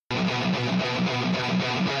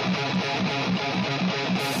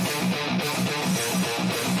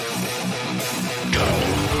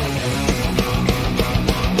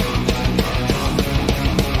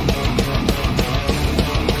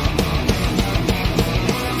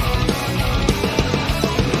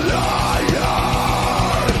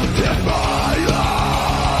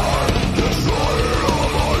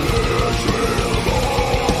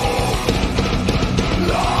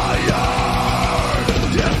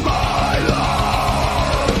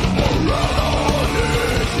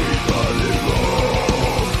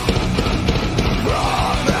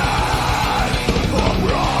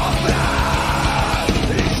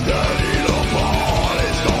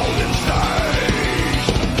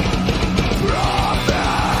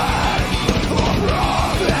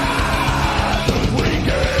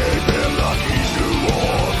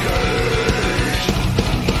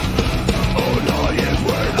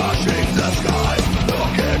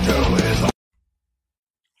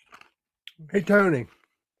Hey, Tony,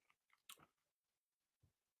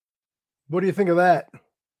 what do you think of that?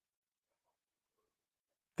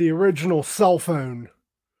 The original cell phone.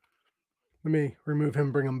 Let me remove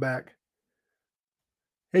him, bring him back.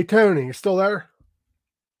 Hey, Tony, you still there?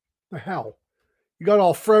 The hell? You got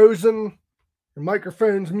all frozen? Your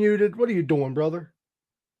microphone's muted. What are you doing, brother?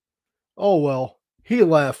 Oh, well, he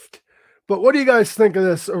left. But what do you guys think of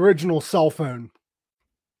this original cell phone?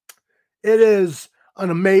 It is an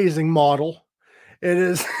amazing model. It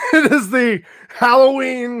is the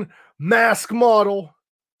Halloween mask model.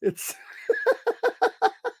 It's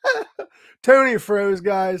Tony froze,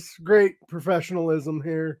 guys. Great professionalism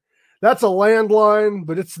here. That's a landline,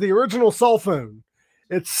 but it's the original cell phone.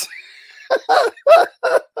 It's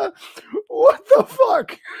what the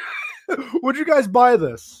fuck? Would you guys buy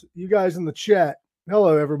this? You guys in the chat.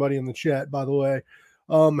 Hello, everybody in the chat, by the way.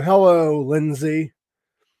 Hello, Lindsay.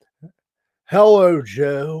 Hello,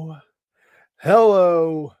 Joe.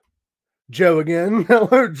 Hello, Joe again.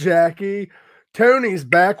 Hello, Jackie. Tony's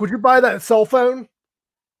back. Would you buy that cell phone?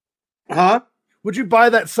 Huh? Would you buy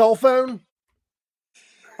that cell phone?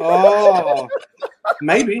 Oh,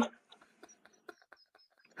 maybe.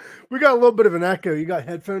 We got a little bit of an echo. You got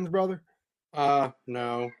headphones, brother?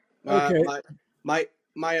 No. Okay. My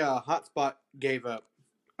hotspot gave up.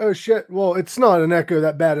 Oh, shit. Well, it's not an echo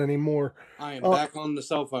that bad anymore. I am back on the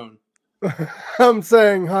cell phone. I'm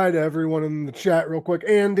saying hi to everyone in the chat real quick.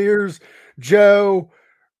 Anders, Joe,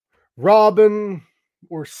 Robin,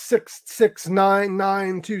 or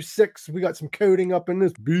 669926. We got some coding up in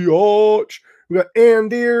this biatch. We got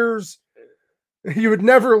Anders. You would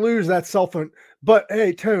never lose that cell phone. But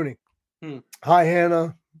hey, Tony. Hi,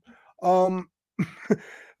 Hannah.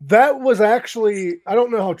 That was actually, I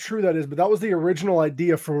don't know how true that is, but that was the original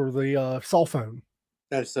idea for the cell phone.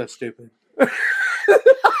 That's so stupid.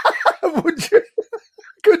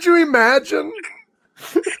 Could you imagine?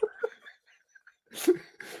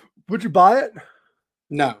 Would you buy it?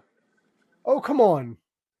 No. Oh, come on.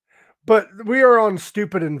 But we are on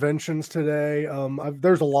stupid inventions today.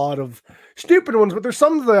 There's a lot of stupid ones, but there's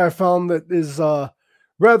some that I found that is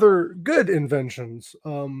rather good inventions.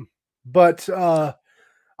 But I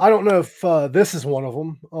don't know if this is one of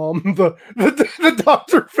them. The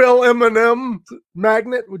Dr. Phil M&M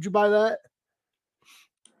magnet. Would you buy that?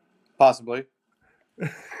 Possibly.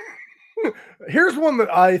 Here's one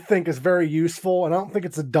that I think is very useful, and I don't think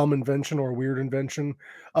it's a dumb invention or a weird invention.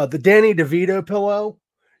 The Danny DeVito pillow.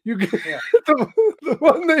 You get the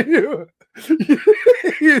one that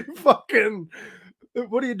you fucking.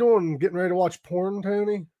 What are you doing? Getting ready to watch porn,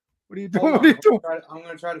 Tony? What are you doing? What are you doing? I'm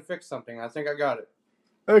going to try to fix something. I think I got it.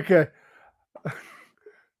 Okay.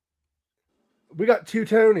 We got two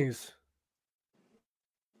Tonys.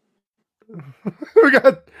 We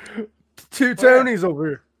got two Tonys over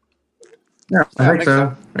here. Yeah, I think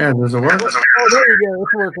so. Yeah, does it work? Oh, there you go.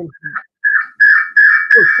 It's working.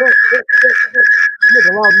 Make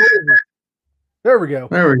a loud noise. There we go.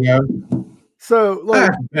 There we go. So,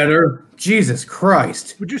 like, that's better. Jesus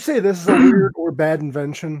Christ. Would you say this is a weird or bad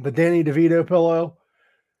invention? The Danny DeVito pillow?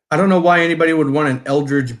 I don't know why anybody would want an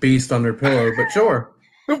eldritch beast on their pillow, but sure.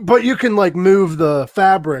 But you can like move the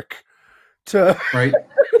fabric to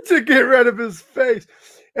to get rid of his face.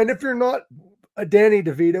 And if you're not a Danny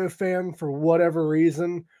DeVito fan for whatever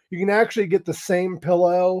reason, you can actually get the same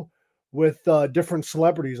pillow with different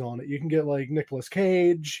celebrities on it. You can get like Nicolas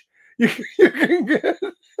Cage. You can get.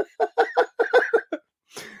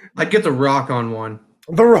 I'd get the Rock on one.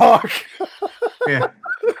 The Rock. Yeah.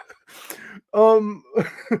 Do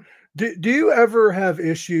you ever have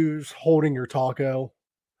issues holding your taco?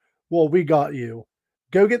 Well, we got you.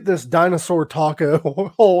 go get this dinosaur taco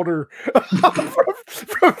holder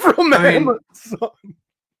from Amazon.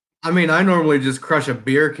 I mean, I normally just crush a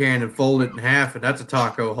beer can and fold it in half, and that's a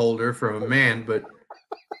taco holder from a man, but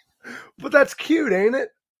that's cute, ain't it?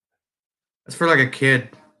 it's for like a kid.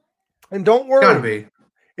 And don't worry. Gotta be.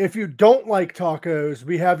 If you don't like tacos,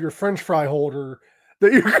 we have your French fry holder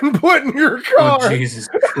that you can put in your car. Oh, Jesus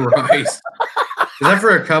Christ. Is that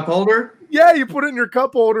for a cup holder? Yeah, you put it in your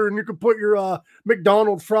cup holder and you can put your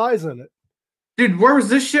McDonald's fries in it. Dude, where was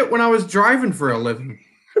this shit when I was driving for a living?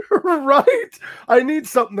 Right? I need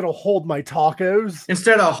something that'll hold my tacos.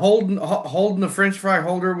 Instead of holding the French fry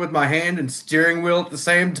holder with my hand and steering wheel at the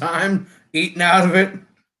same time, eating out of it.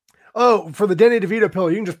 Oh, for the Danny DeVito pillow,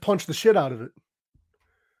 you can just punch the shit out of it.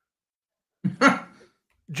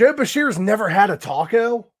 Joe Bashir's never had a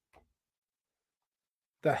taco?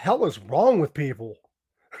 The hell is wrong with people?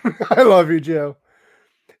 I love you, Joe.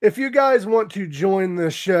 If you guys want to join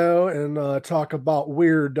this show and talk about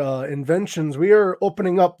weird inventions, we are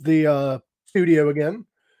opening up the studio again.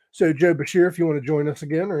 So, Joe Bashir, if you want to join us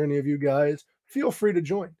again, or any of you guys, feel free to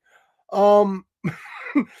join.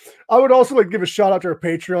 I would also like to give a shout out to our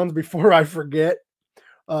Patreons before I forget.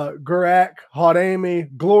 Gurak, Hot Amy,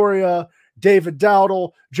 Gloria, David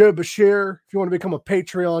Dowdle, Joe Bashir. If you want to become a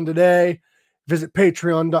Patreon today, visit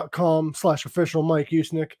patreon.com/official Mike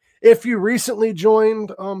Usnick. If you recently joined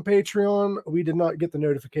Patreon, we did not get the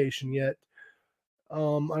notification yet. I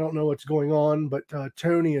don't know what's going on, but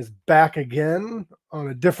Tony is back again on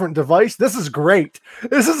a different device. This is great.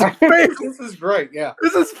 This is This is great. Yeah.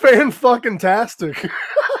 This is fan-fucking-tastic.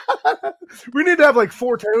 We need to have like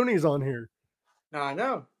 4 Tonys on here. No, I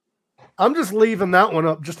know. I'm just leaving that one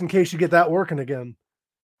up just in case you get that working again.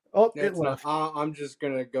 Oh, it left. I'm just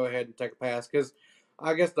going to go ahead and take a pass because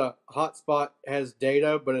I guess the hotspot has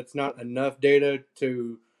data, but it's not enough data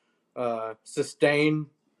to sustain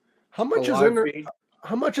How much a is live feed.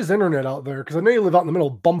 How much is internet out there? Because I know you live out in the middle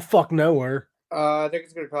of bumfuck nowhere. I think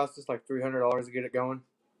it's going to cost us like $300 to get it going.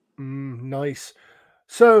 Nice.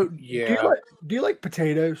 So, Yeah. do you like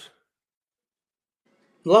potatoes?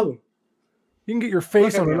 Love them. You can get your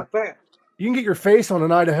face on an You can get your face on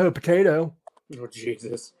an Idaho potato. Oh,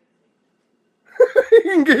 Jesus. You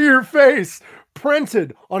can get your face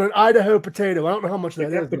printed on an Idaho potato. I don't know how much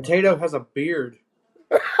that is. Potato has a beard.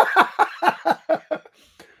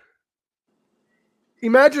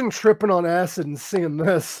 Imagine tripping on acid and seeing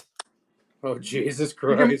this. Oh, Jesus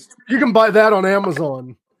Christ. You can buy that on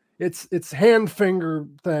Amazon. It's hand finger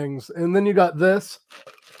things. And then you got this.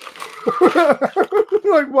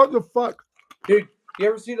 Like, what the fuck? Dude, you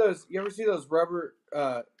ever see those rubber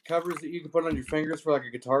covers that you can put on your fingers for like a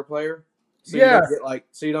guitar player? So yeah.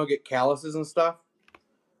 You don't get calluses and stuff?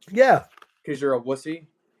 Yeah. Because you're a wussy.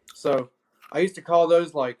 So I used to call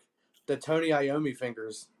those like the Tony Iommi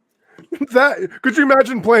fingers. Could you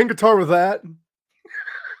imagine playing guitar with that?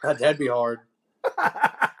 That'd be hard.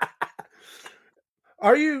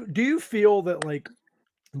 Do you feel that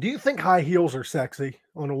do you think high heels are sexy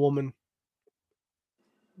on a woman?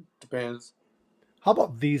 Depends. How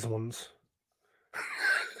about these ones?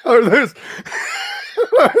 Oh, those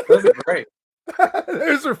are great.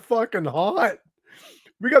 Those are fucking hot.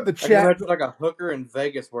 We got the chat. I imagine like a hooker in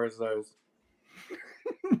Vegas wears those.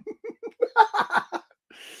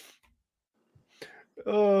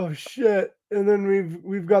 Oh shit! And then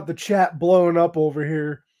we've got the chat blowing up over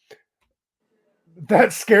here.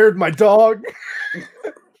 That scared my dog.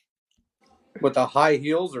 With the high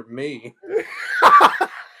heels or me?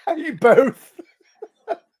 You both.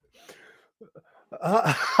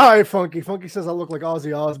 Hi, Funky. Funky says I look like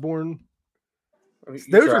Ozzy Osbourne. I mean,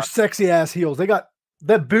 those are sexy ass heels. They got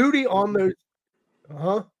the booty on those.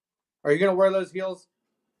 Huh? Are you gonna wear those heels?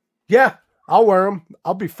 Yeah, I'll wear them.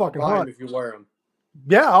 I'll be fucking hot if you wear them.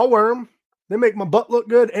 Yeah, I'll wear them. They make my butt look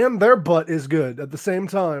good, and their butt is good at the same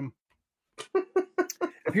time.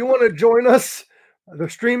 If you want to join us, the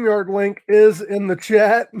StreamYard link is in the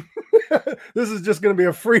chat. This is just going to be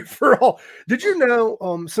a free for all. Did you know,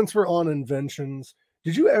 since we're on inventions,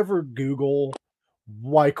 did you ever Google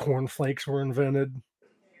why cornflakes were invented?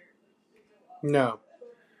 No.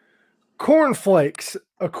 Cornflakes,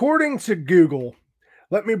 according to Google,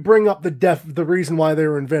 let me bring up the reason why they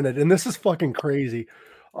were invented. And this is fucking crazy.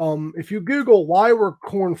 If you Google why were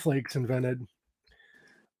cornflakes invented,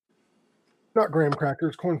 not graham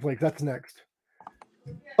crackers, cornflakes, that's next.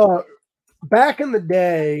 Back in the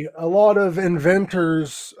day, a lot of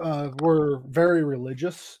inventors were very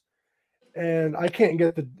religious. And I can't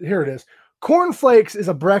get here it is. Cornflakes is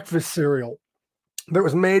a breakfast cereal that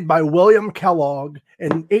was made by William Kellogg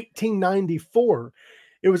in 1894.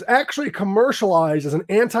 It was actually commercialized as an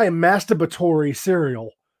anti-masturbatory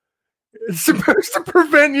cereal. It's supposed to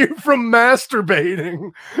prevent you from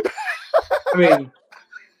masturbating. I mean,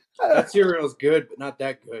 that cereal is good, but not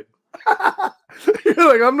that good.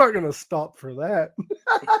 You're like, I'm not going to stop for that.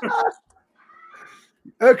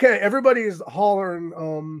 Okay, everybody's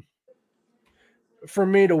hollering for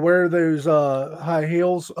me to wear those high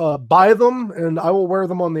heels. Buy them, and I will wear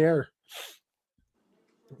them on the air.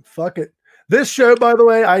 Fuck it. This show, by the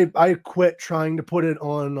way, I quit trying to put it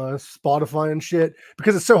on Spotify and shit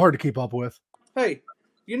because it's so hard to keep up with. Hey,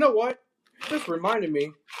 you know what? This reminded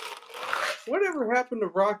me. Whatever happened to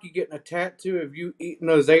Rocky getting a tattoo of you eating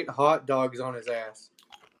those 8 hot dogs on his ass?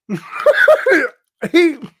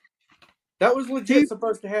 That was legit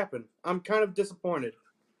supposed to happen. I'm kind of disappointed.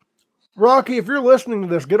 Rocky, if you're listening to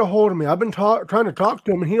this, get a hold of me. I've been trying to talk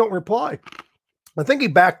to him, and he don't reply. I think he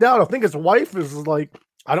backed out. I think his wife is like,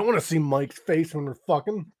 I don't want to see Mike's face when they're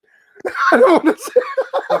fucking. I don't want to see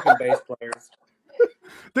fucking bass players.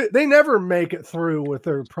 They never make it through with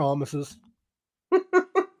their promises.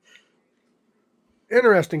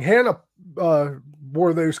 Interesting. Hannah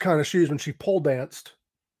wore those kind of shoes when she pole danced.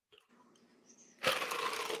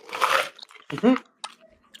 Mm-hmm.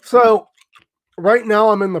 So right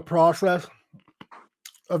now I'm in the process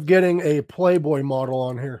of getting a Playboy model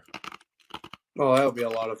on here. Oh, that'll be a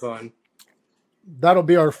lot of fun. That'll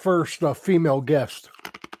be our first female guest.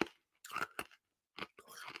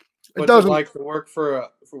 What's it like to work for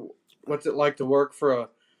what's it like to work for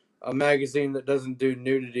a magazine that doesn't do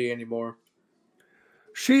nudity anymore?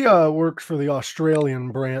 She works for the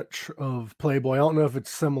Australian branch of Playboy. I don't know if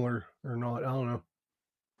it's similar or not. I don't know.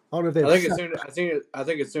 I don't know if they. I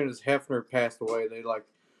think as soon as Hefner passed away, they like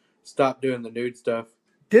stopped doing the nude stuff.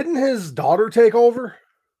 Didn't his daughter take over?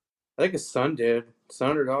 I think his son did.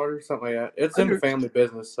 Son or daughter, something like that. It's in the family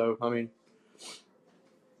business, so I mean.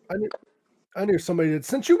 I knew somebody did.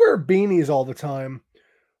 Since you wear beanies all the time,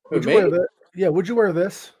 would you wear that? Yeah, would you wear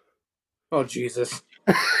this? Oh Jesus!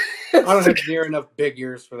 I don't have near enough big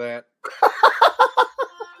ears for that.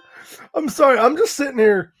 I'm sorry. I'm just sitting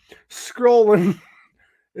here scrolling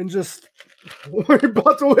and just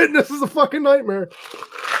about to witness is a fucking nightmare.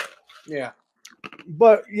 Yeah.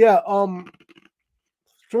 But yeah, so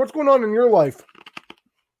what's going on in your life?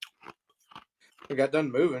 We got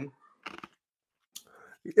done moving.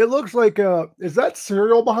 It looks like is that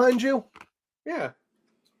cereal behind you? Yeah.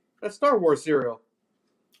 That's Star Wars cereal.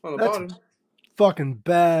 On the bottom. Fucking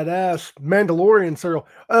badass Mandalorian cereal.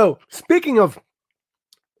 Oh, speaking of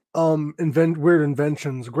weird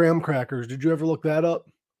inventions, graham crackers. Did you ever look that up?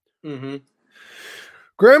 Mm-hmm.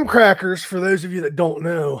 Graham crackers, for those of you that don't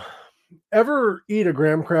know, ever eat a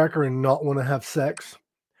graham cracker and not want to have sex?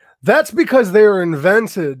 That's because they were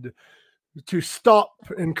invented to stop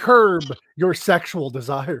and curb your sexual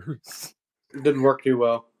desires. It didn't work too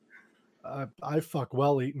well. I fuck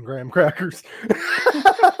well eating graham crackers.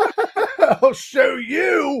 I'll show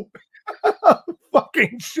you. I'll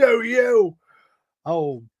fucking show you.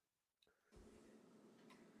 Oh,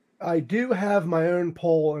 I do have my own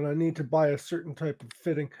pole, and I need to buy a certain type of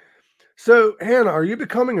fitting. So, Hannah, are you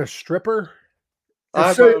becoming a stripper? I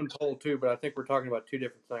have my own pole too, but I think we're talking about two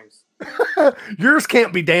different things. Yours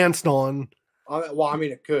can't be danced on. Well, I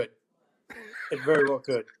mean, it could. It very well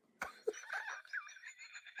could.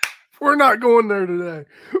 We're not going there today.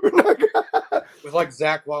 We're not with like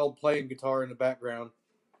Zach Wilde playing guitar in the background.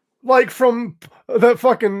 Like from that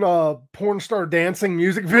fucking porn star dancing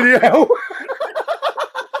music video.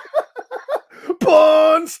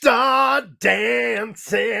 Porn star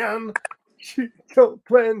dancing. She don't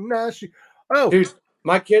play now. Oh, dude,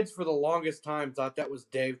 my kids for the longest time thought that was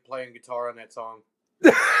Dave playing guitar on that song.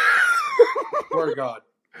 Swear to God.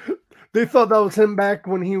 They thought that was him back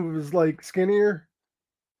when he was like skinnier.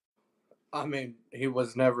 I mean, he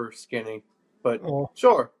was never skinny, but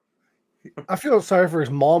sure. I feel sorry for his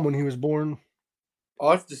mom when he was born.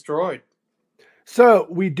 Oh, it's destroyed. So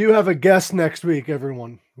we do have a guest next week,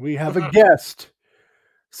 everyone. We have a guest.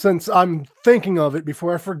 Since I'm thinking of it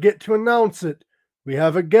before I forget to announce it, we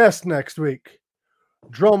have a guest next week.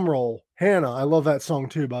 Drum roll. Hannah. I love that song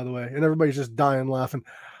too, by the way. And everybody's just dying laughing.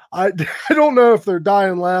 I don't know if they're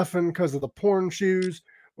dying laughing because of the porn shoes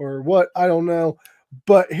or what. I don't know.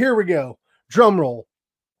 But here we go. Drum roll.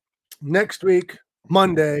 Next week,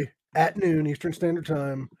 Monday at noon Eastern Standard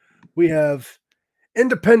Time, we have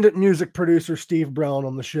independent music producer Steve Brown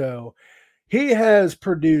on the show. He has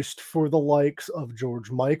produced for the likes of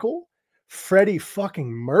George Michael, Freddie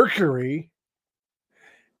fucking Mercury,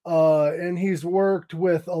 and he's worked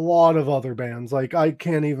with a lot of other bands. Like, I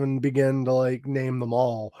can't even begin to like name them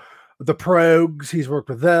all. The Progs, he's worked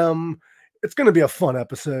with them. it's going to be a fun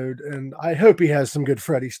episode, and I hope he has some good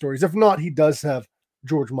Freddy stories. If not, he does have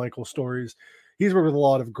George Michael stories. He's worked with a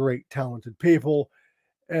lot of great, talented people,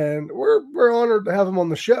 and we're honored to have him on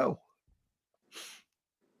the show.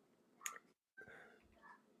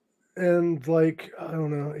 And like, I don't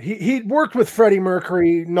know, he worked with Freddie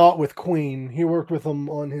Mercury, not with Queen. He worked with him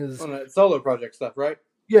on his solo project stuff, right?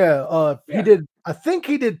 Yeah. He did. I think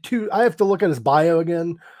he did 2. I have to look at his bio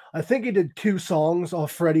again. I think he did 2 songs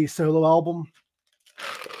off Freddie's solo album.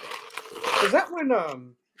 Was that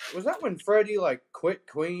when Freddie like quit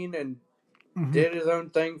Queen and did his own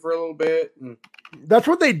thing for a little bit? And that's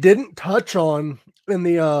what they didn't touch on in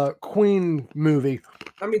the Queen movie.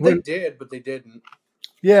 I mean, they did, but they didn't.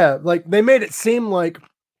 Yeah, like they made it seem like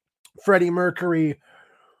Freddie Mercury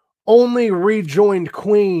only rejoined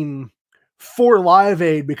Queen for Live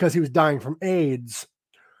Aid because he was dying from AIDS.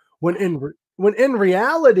 When in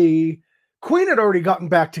reality, Queen had already gotten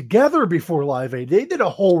back together before Live Aid. They did a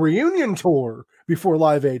whole reunion tour before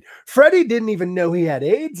Live Aid. Freddie didn't even know he had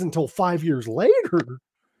AIDS until 5 years later.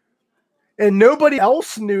 And nobody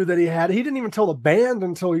else knew that he had. He didn't even tell the band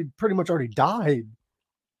until he pretty much already died.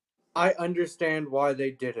 I understand why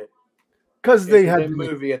they did it. Because they had a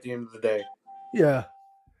movie at the end of the day. Yeah.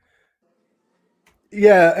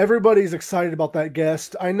 Yeah, everybody's excited about that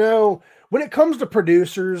guest. I know when it comes to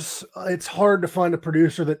producers, it's hard to find a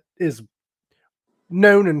producer that is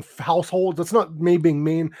known in households. That's not me being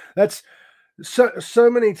mean. That's so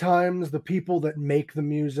many times the people that make the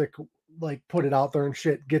music, like put it out there and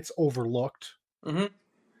shit, gets overlooked. Mm-hmm.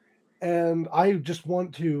 And I just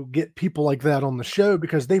want to get people like that on the show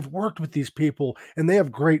because they've worked with these people and they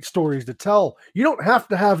have great stories to tell. You don't have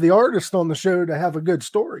to have the artist on the show to have a good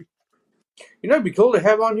story. You know, it'd be cool to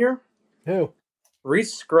have on here. Who?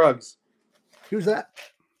 Reese Scruggs. Who's that?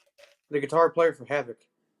 The guitar player for Havoc.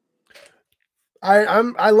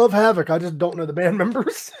 I love Havoc. I just don't know the band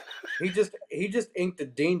members. he just inked a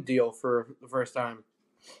Dean deal for the first time.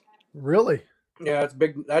 Really? Yeah,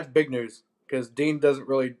 that's big news because Dean doesn't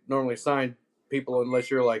really normally sign people unless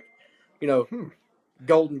you're like,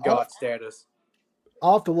 golden god status.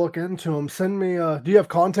 I'll have to look into them. Send me. Do you have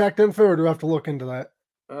contact info, or do I have to look into that?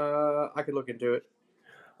 I could look into it.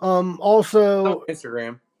 Also,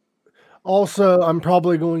 Instagram. Also, I'm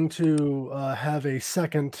probably going to have a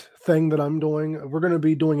second thing that I'm doing. We're going to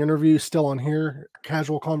be doing interviews still on here,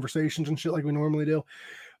 casual conversations and shit like we normally do.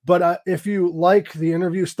 But if you like the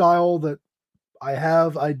interview style that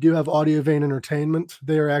I do have Audio Vein Entertainment.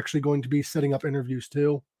 They are actually going to be setting up interviews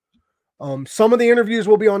too. Some of the interviews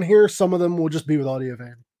will be on here. Some of them will just be with Audio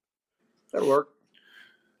Vein. That'll work.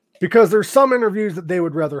 Because there's some interviews that they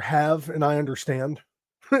would rather have, and I understand.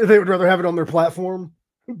 They would rather have it on their platform.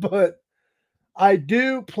 But I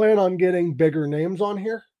do plan on getting bigger names on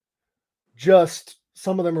here. Just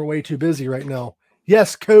some of them are way too busy right now.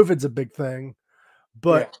 Yes, COVID's a big thing,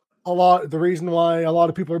 but the reason why a lot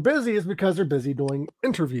of people are busy is because they're busy doing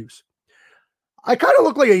interviews. I kind of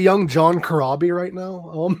look like a young John Corabi right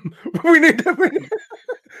now. We need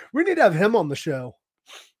to have him on the show.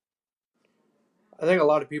 I think a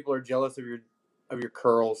lot of people are jealous of your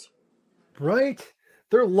curls. Right?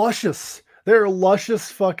 They're luscious. They're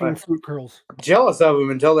luscious fucking fruit curls. Jealous of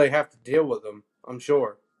them until they have to deal with them, I'm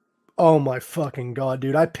sure. Oh my fucking God,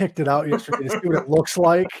 dude. I picked it out yesterday to see what it looks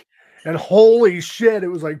like. And holy shit, it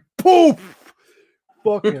was like poof.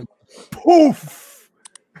 Fucking poof.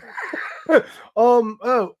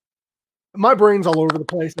 My brain's all over the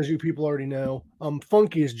place, as you people already know.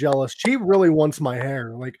 Funky is jealous. She really wants my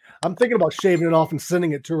hair. Like, I'm thinking about shaving it off and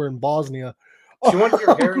sending it to her in Bosnia. She wants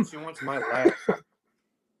your hair and she wants my laugh.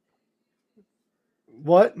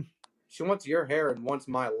 What? She wants your hair and wants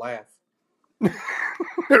my laugh.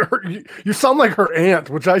 You sound like her aunt,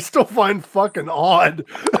 which I still find fucking odd.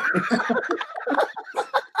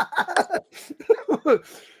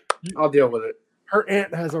 I'll deal with it. Her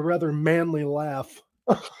aunt has a rather manly laugh.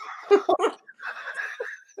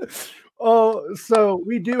 So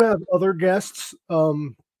we do have other guests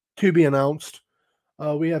to be announced.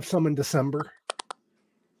 We have some in December.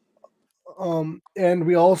 And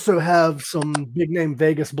we also have some big name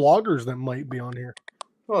Vegas bloggers that might be on here.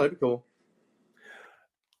 Oh, that'd be cool.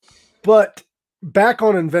 But back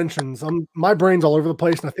on inventions, my brain's all over the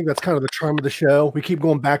place, and I think that's kind of the charm of the show. We keep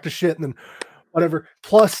going back to shit and then whatever.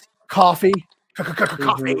 Plus coffee,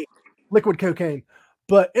 liquid cocaine.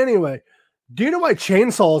 But anyway, do you know why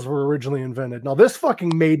chainsaws were originally invented? Now, this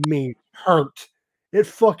fucking made me hurt. It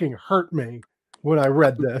fucking hurt me when I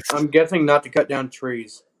read this. I'm guessing not to cut down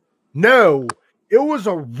trees. No, it was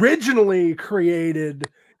originally created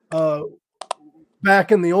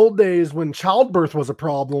back in the old days when childbirth was a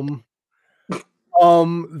problem.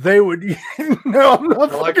 They would. No, I'm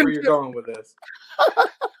not. I like where you're going with this.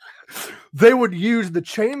 They would use the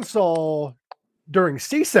chainsaw during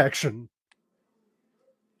C-section.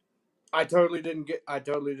 I totally didn't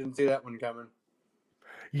see that one coming.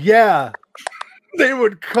 Yeah. They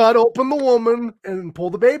would cut open the woman and pull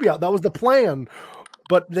the baby out. That was the plan.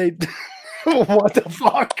 But they what the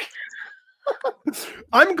fuck?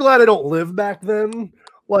 I'm glad I don't live back then.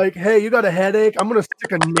 Like, hey, you got a headache? I'm gonna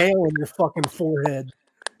stick a nail in your fucking forehead.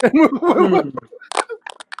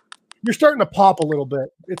 You're starting to pop a little bit.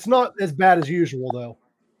 It's not as bad as usual though.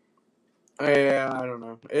 Yeah, I don't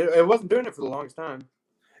know. It wasn't doing it for the longest time.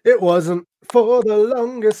 It wasn't for the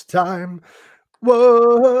longest time.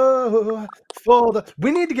 Whoa, we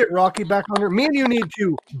need to get Rocky back on here. Me and you need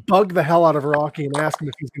to bug the hell out of Rocky and ask him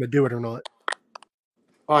if he's going to do it or not.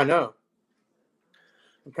 Oh, I know.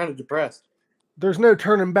 I'm kind of depressed. There's no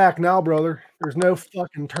turning back now, brother. There's no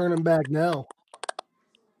fucking turning back now.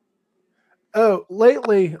 Oh,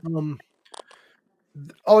 lately,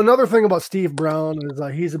 another thing about Steve Brown is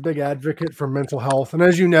he's a big advocate for mental health, and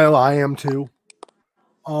as you know, I am too.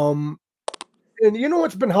 And you know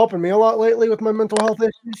what's been helping me a lot lately with my mental health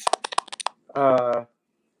issues?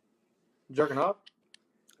 Jerking off?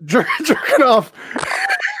 Jerking off.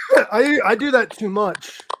 I do that too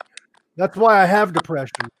much. That's why I have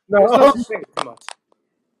depression. No, too much.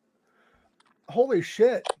 Holy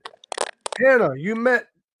shit. Hannah, you met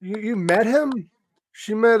him?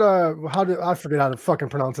 She met I forget how to fucking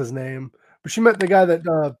pronounce his name. But she met the guy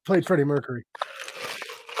that played Freddie Mercury.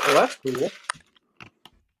 Well, that's cool.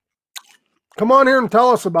 Come on here and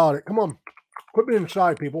tell us about it. Come on. Quit being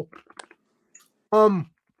shy, people. But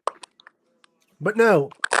no,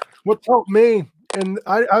 what's helped me, and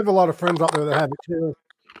I have a lot of friends out there that have it too.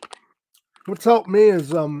 What's helped me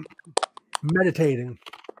is meditating.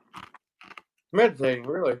 Meditating,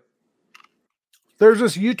 really? There's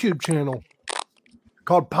this YouTube channel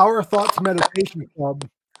called Power Thoughts Meditation Club.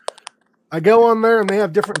 I go on there and they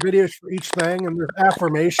have different videos for each thing, and there's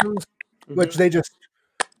affirmations, which they just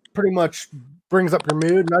pretty much brings up your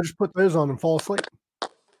mood, and I just put those on and fall asleep.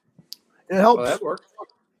 And it helps. Well, that works.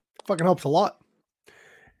 Fucking helps a lot.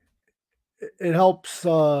 It helps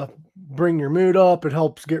bring your mood up. It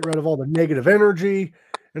helps get rid of all the negative energy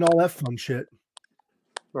and all that fun shit.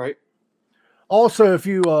 Right. Also, if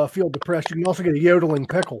you feel depressed, you can also get a yodeling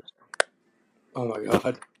pickle. Oh my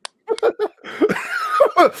god.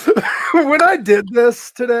 When I did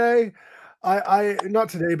this today, I not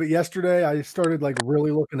today, but yesterday, I started like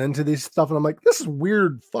really looking into these stuff, and I'm like, this is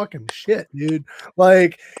weird fucking shit, dude.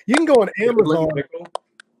 Like, you can go on Amazon.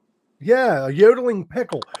 Yeah, a yodeling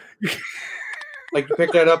pickle. Like you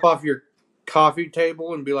pick that up off your coffee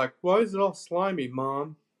table and be like, why is it all slimy,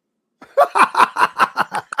 Mom?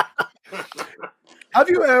 Have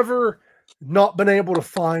you ever not been able to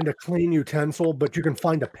find a clean utensil, but you can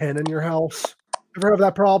find a pen in your house? Ever have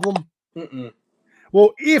that problem? Mm-mm.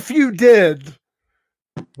 Well, if you did,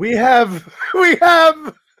 we have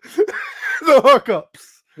the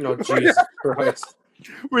hookups. No, Jesus Christ.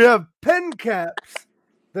 We have pen caps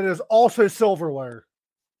that is also silverware.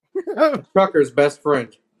 Trucker's best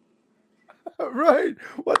friend. Right?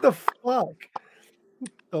 What the fuck?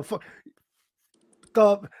 The fuck?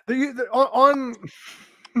 On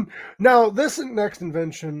now this next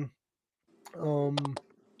invention.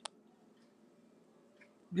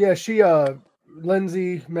 Yeah,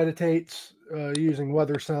 Lindsay meditates using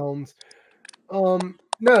weather sounds. No,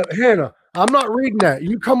 Hannah, I'm not reading that.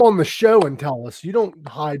 You come on the show and tell us. You don't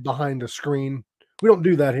hide behind a screen. We don't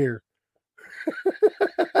do that here.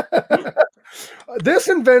 This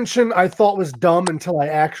invention I thought was dumb until I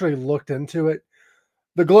actually looked into it.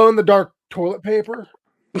 The glow-in-the-dark toilet paper.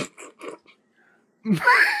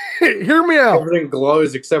 Hear me out. Everything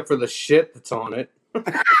glows except for the shit that's on it.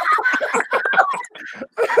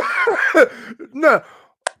 No,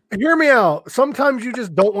 hear me out. Sometimes you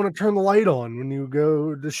just don't want to turn the light on when you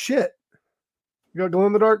go to shit. You got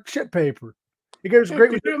glow-in-the-dark shit paper. It goes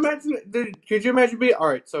great. Could you imagine being all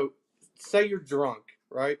right? So, say you're drunk,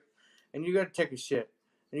 right? And you got to take a shit,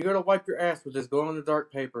 and you got to wipe your ass with this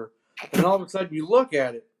glow-in-the-dark paper, and all of a sudden you look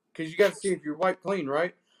at it because you got to see if you're wiped clean,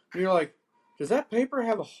 right? And you're like, does that paper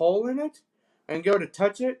have a hole in it? And go to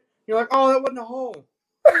touch it, you're like, oh, that wasn't a hole.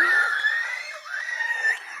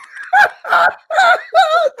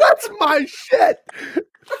 That's my shit.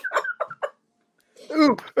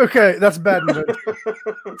 Ooh, okay, that's a bad invention.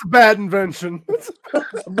 It's a bad invention.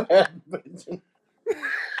 That's a bad invention.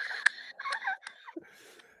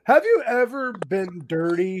 Have you ever been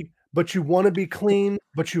dirty, but you want to be clean,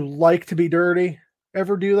 but you like to be dirty?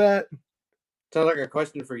 Ever do that? Sounds like a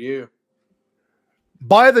question for you.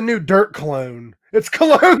 Buy the new dirt cologne. It's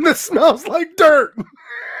cologne that smells like dirt.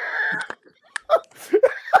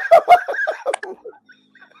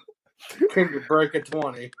 Can you break a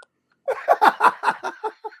 20?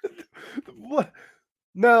 What?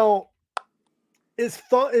 Now, is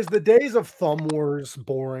the days of Thumb Wars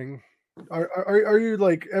boring? Are you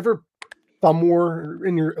like ever Thumb War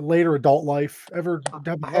in your later adult life? Ever have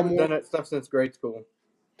I Thumb haven't War? done that stuff since grade school.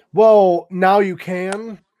 Well, now you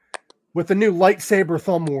can with the new lightsaber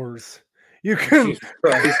Thumb Wars. You can Jesus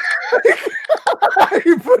Christ.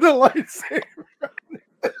 you put a lightsaber.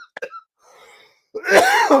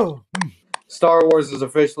 Star Wars has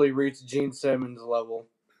officially reached Gene Simmons level.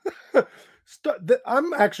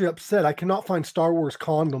 I'm actually upset. I cannot find Star Wars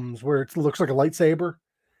condoms where it looks like a lightsaber.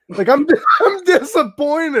 Like I'm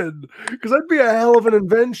disappointed because that'd be a hell of an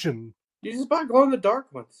invention. You just buy glow in the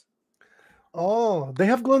dark ones. Oh, they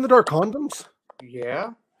have glow in the dark condoms? Yeah.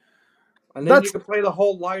 And then you can play the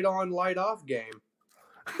whole light on, light off game.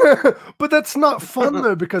 But that's not fun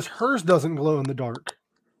though because hers doesn't glow in the dark.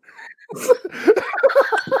 So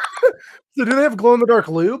do they have glow in the dark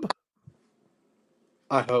lube?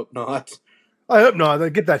 I hope not. I hope not. They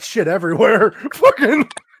get that shit everywhere. Fucking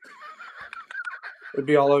It'd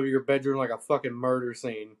be all over your bedroom like a fucking murder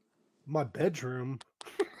scene. my bedroom.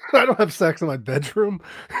 I don't have sex in my bedroom.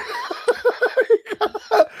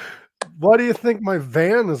 Why do you think my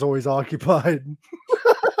van is always occupied?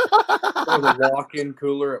 Or the walk-in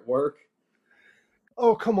cooler at work.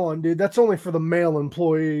 Oh, come on, dude. That's only for the male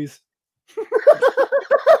employees.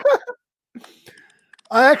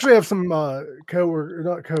 I actually have some not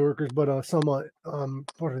coworkers, but some what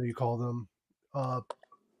do you call them?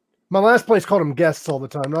 My last place called them guests all the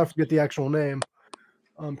time. Now I forget the actual name.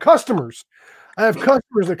 Customers. I have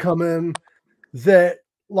customers that come in that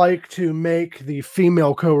like to make the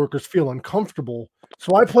female coworkers feel uncomfortable.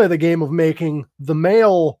 So I play the game of making the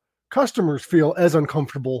male customers feel as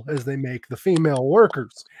uncomfortable as they make the female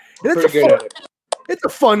workers. And it's a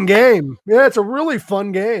fun game. Yeah, it's a really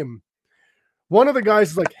fun game. One of the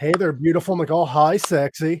guys is like, "Hey, they're beautiful." I'm like, "Oh, hi,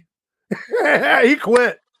 sexy." He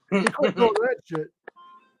quit. He quit doing that shit.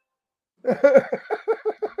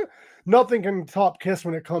 Nothing can top Kiss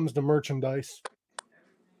when it comes to merchandise.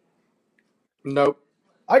 Nope.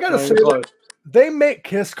 I gotta say, they make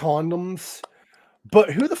Kiss condoms, but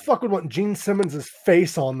who the fuck would want Gene Simmons'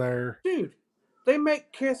 face on there? Dude, they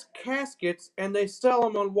make Kiss caskets and they sell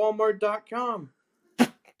them on Walmart.com.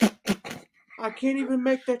 I can't even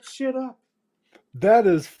make that shit up. That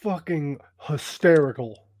is fucking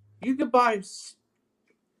hysterical. You could buy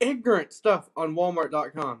ignorant stuff on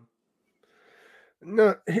Walmart.com.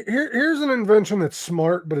 No, here's an invention that's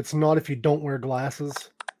smart, but it's not if you don't wear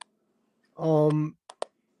glasses.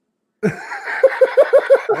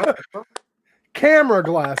 Camera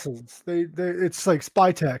glasses. They it's like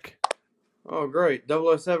spy tech. Oh, great.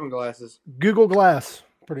 007 glasses. Google Glass,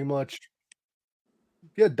 pretty much.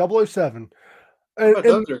 Yeah, 007. But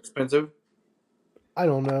those are expensive. I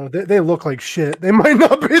don't know. They look like shit. They might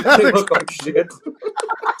not be that expensive. Look like shit.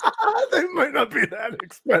 They might not be that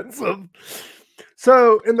expensive.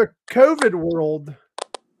 So in the COVID world,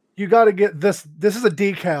 you got to get this. This is a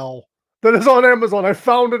decal that is on Amazon. I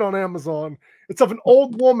found it on Amazon. It's of an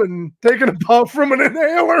old woman taking a puff from an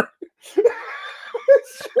inhaler.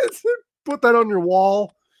 Put that on your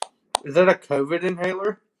wall. Is that a COVID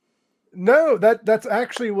inhaler? No, that's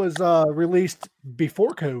actually was released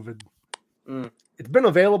before COVID. Mm. It's been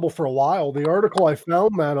available for a while. The article I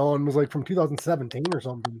found that on was like from 2017 or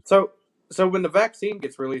something. So when the vaccine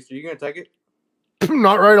gets released, are you going to take it?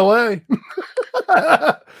 Not right away.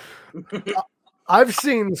 I've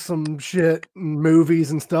seen some shit in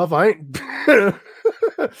movies and stuff. I ain't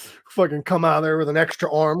fucking come out of there with an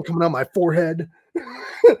extra arm coming out my forehead.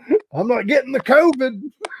 I'm not getting the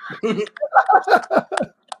COVID.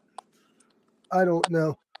 I don't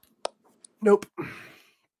know. Nope.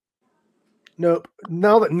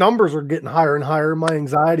 Now that numbers are getting higher and higher, my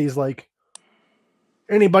anxiety is like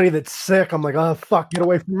anybody that's sick. I'm like, oh fuck, get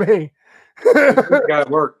away from me. There's a guy at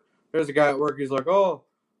work. He's like, oh,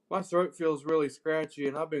 my throat feels really scratchy,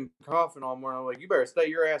 and I've been coughing all morning. I'm like, you better stay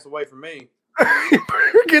your ass away from me.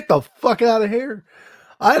 Get the fuck out of here.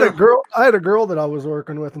 I had a girl that I was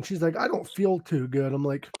working with, and she's like, I don't feel too good. I'm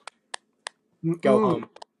like, go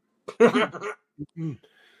home.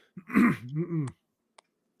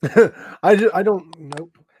 I don't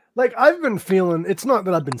nope. Like I've been feeling. It's not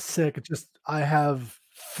that I've been sick. It's just I have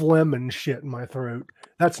phlegm and shit in my throat.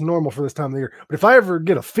 That's normal for this time of the year. But if I ever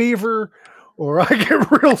get a fever or I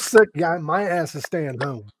get real sick, yeah, my ass is staying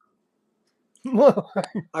home.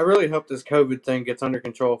 I really hope this COVID thing gets under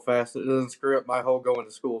control fast. It doesn't screw up my whole going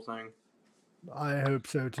to school thing. I hope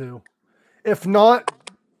so too. If not,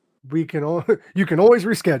 you can always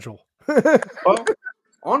reschedule. Well,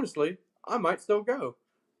 honestly, I might still go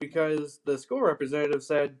because the school representative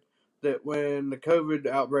said that when the COVID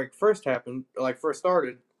outbreak first happened, like first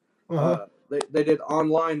started, they did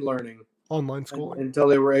online learning Online schooling. until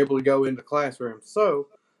they were able to go into classrooms. So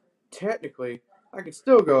technically, I could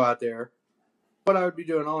still go out there, but I would be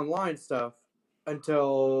doing online stuff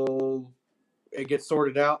until it gets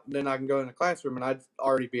sorted out, and then I can go in the classroom, and I'd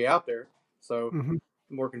already be out there. So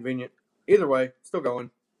more convenient. Either way, still going.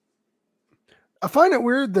 I find it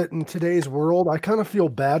weird that in today's world, I kind of feel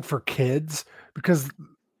bad for kids because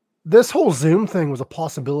this whole Zoom thing was a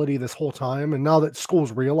possibility this whole time. And now that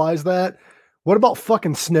schools realize that, what about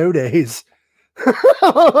fucking snow days?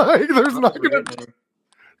 Like,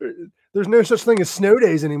 there's no such thing as snow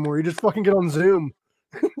days anymore. You just fucking get on Zoom.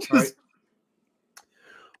 Right.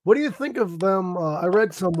 What do you think of them? I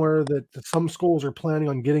read somewhere that some schools are planning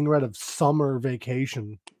on getting rid of summer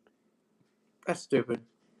vacation. That's stupid.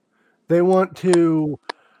 They want to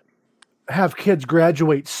have kids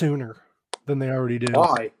graduate sooner than they already do.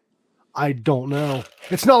 Why? I don't know.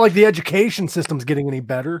 It's not like the education system's getting any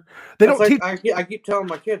better. They That's don't like, teach. I keep telling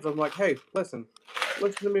my kids, I'm like, hey, listen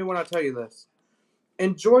to me when I tell you this.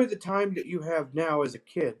 Enjoy the time that you have now as a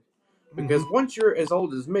kid. Because once you're as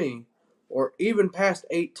old as me, or even past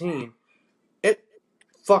 18, it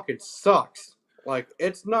fucking sucks. Like,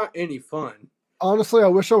 it's not any fun. Honestly, I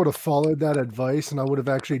wish I would have followed that advice and I would have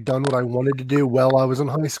actually done what I wanted to do while I was in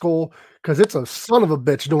high school, because it's a son of a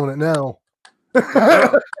bitch doing it now.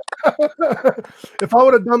 If I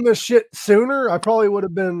would have done this shit sooner, I probably would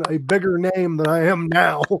have been a bigger name than I am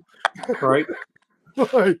now. Right?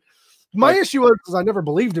 My issue was I never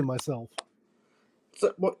believed in myself.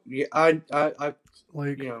 So, well, yeah, I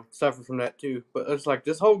Like, you know, suffer from that too. But it's like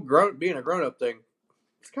this whole being a grown up thing.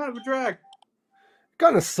 It's kind of a drag.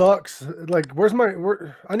 kind of sucks. Like,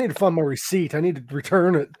 I need to find my receipt. I need to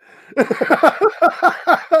return it.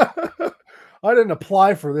 I didn't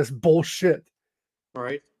apply for this bullshit.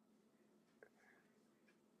 Right?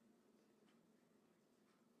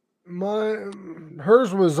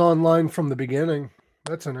 Hers was online from the beginning.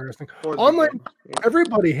 That's interesting. Online,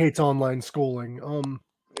 everybody hates online schooling.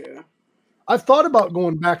 Yeah. I've thought about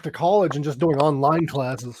going back to college and just doing online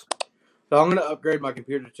classes. So I'm gonna upgrade my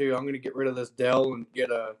computer too. I'm gonna get rid of this Dell and get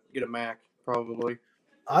a Mac probably.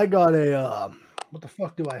 I got a what the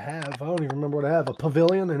fuck do I have? I don't even remember what I have. A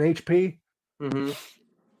Pavilion, an HP.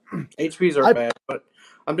 HPs are bad, but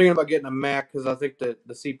I'm thinking about getting a Mac because I think that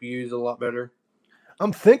the CPU is a lot better.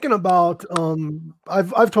 I'm thinking about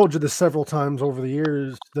I've told you this several times over the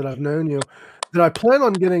years that I've known you, that I plan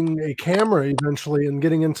on getting a camera eventually and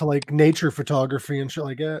getting into like nature photography and shit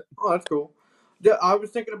like that. Oh, that's cool. Yeah, I was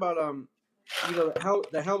thinking about you know,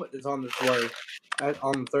 the helmet that's on this way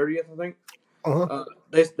on the 30th, I think.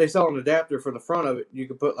 They sell an adapter for the front of it. You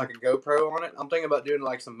can put like a GoPro on it. I'm thinking about doing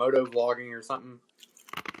like some moto vlogging or something.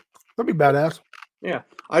 That'd be badass. Yeah,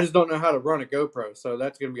 I just don't know how to run a GoPro, so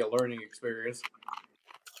that's gonna be a learning experience.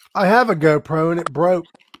 I have a GoPro and it broke.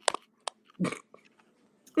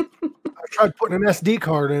 I tried putting an SD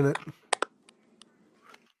card in it.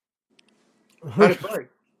 How did it break?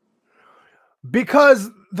 Because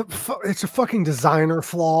it's a fucking designer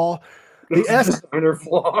flaw. The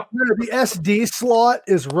SD slot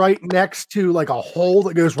is right next to like a hole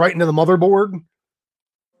that goes right into the motherboard.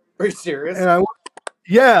 Are you serious? And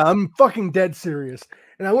I'm fucking dead serious.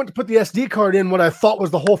 And I went to put the SD card in what I thought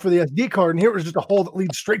was the hole for the SD card, and here it was just a hole that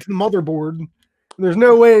leads straight to the motherboard. And there's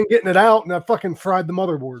no way in getting it out, and I fucking fried the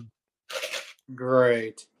motherboard.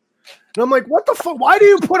 Great. And I'm like, what the fuck? Why do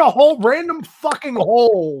you put a random fucking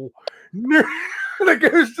hole that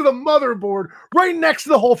goes to the motherboard right next to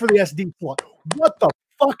the hole for the SD slot? What the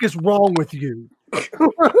fuck is wrong with you?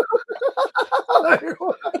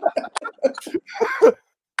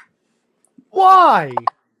 Why?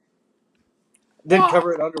 Didn't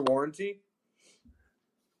cover it under warranty?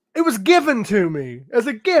 It was given to me as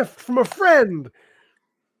a gift from a friend.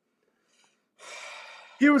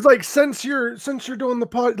 He was like, since you're doing the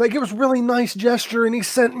pod, like, it was really nice gesture, and he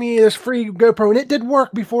sent me this free GoPro, and it did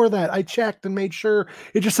work before that. I checked and made sure.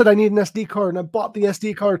 It just said I need an SD card, and I bought the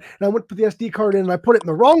SD card, and I went to put the SD card in, and I put it in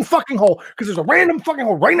the wrong fucking hole, because there's a random fucking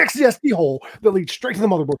hole right next to the SD hole that leads straight to the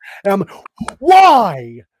motherboard. And I'm like,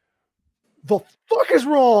 why the fuck is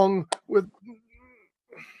wrong with...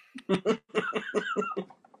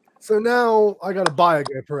 So now I gotta buy a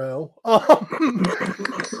GoPro.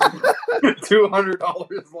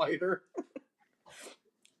 $200 later.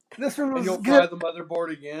 This one was and you'll good. fry the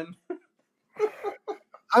motherboard again.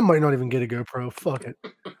 I might not even get a GoPro. Fuck it.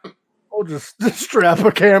 I'll just strap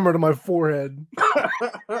a camera to my forehead.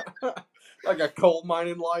 Like a coal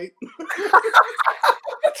mining light.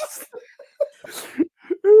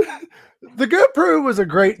 The GoPro was a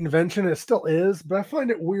great invention. It still is, but I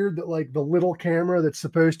find it weird that like the little camera that's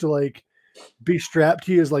supposed to like be strapped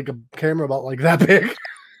to you is like a camera about like that big.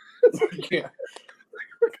 Yeah.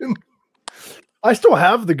 I still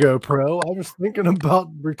have the GoPro. I was thinking about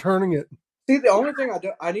returning it. See, the only thing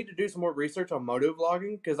I need to do some more research on moto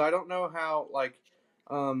vlogging because I don't know how like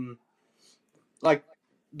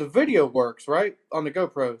the video works right on the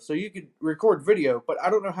GoPro. So you could record video, but I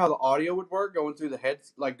don't know how the audio would work going through the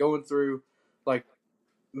heads, like going through like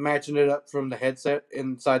matching it up from the headset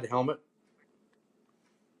inside the helmet.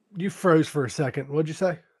 You froze for a second. What'd you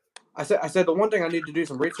say? I said the one thing I need to do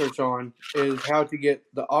some research on is how to get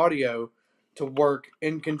the audio to work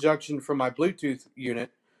in conjunction from my Bluetooth unit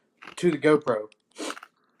to the GoPro.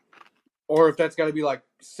 Or if that's got to be like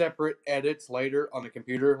separate edits later on the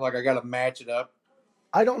computer, like I got to match it up.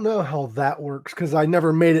 I don't know how that works because I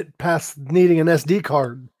never made it past needing an SD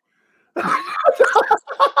card.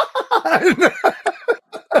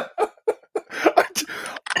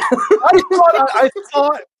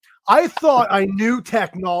 I thought I knew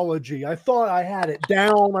technology. I thought I had it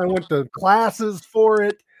down. I went to classes for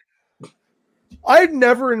it. I'd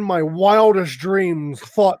never in my wildest dreams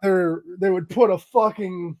thought they would put a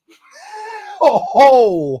fucking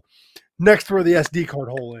hole next to where the SD card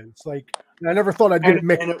hole is. Like, I never thought I'd get it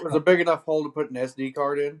mixed. And it was a big enough hole to put an SD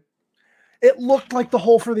card in? It looked like the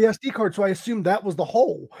hole for the SD card, so I assumed that was the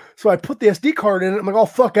hole. So I put the SD card in it. I'm like, oh,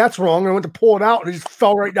 fuck, that's wrong. And I went to pull it out, and it just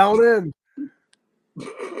fell right down in.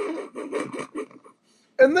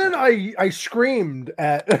 And then I screamed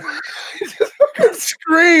at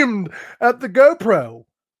screamed at the GoPro.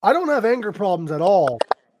 I don't have anger problems at all,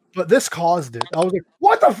 but this caused it. I was like,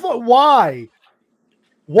 what the fuck? Why?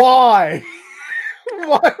 Why?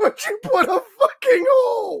 Why would you put a fucking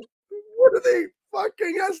hole where the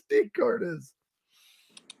fucking SD card is?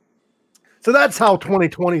 So that's how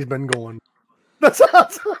 2020's been going. That's how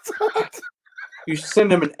you should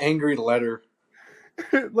send him an angry letter.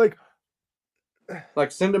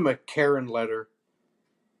 like send him a Karen letter.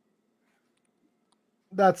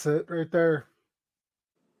 That's it right there.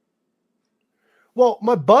 Well,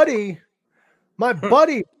 my buddy bought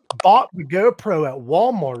the GoPro at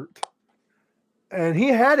Walmart and he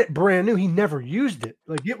had it brand new. He never used it.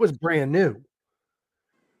 Like, it was brand new.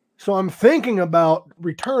 So I'm thinking about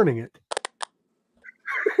returning it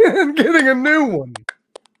and getting a new one.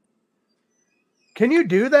 Can you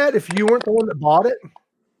do that if you weren't the one that bought it?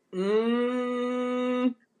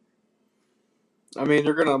 I mean,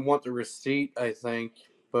 they're gonna want the receipt, I think,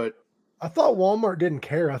 but I thought Walmart didn't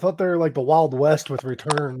care. I thought they're like the Wild West with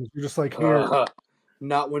returns. You're just like, here.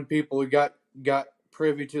 Not when people got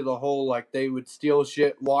privy to the whole, like, they would steal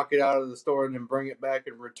shit, walk it out of the store, and then bring it back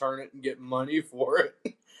and return it and get money for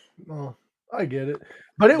it. Oh, I get it.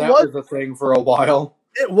 But that was a thing for a while.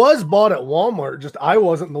 It was bought at Walmart, just I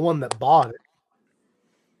wasn't the one that bought it.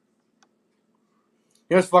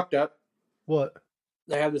 You know what's fucked up? What?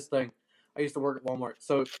 They have this thing. I used to work at Walmart.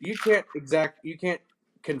 So you can't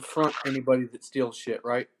confront anybody that steals shit,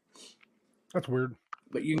 right? That's weird.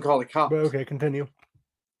 But you can call the cops. But okay, continue.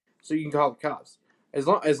 So you can call the cops. As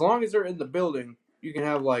long as they're in the building, you can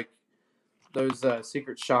have like those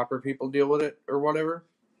secret shopper people deal with it or whatever.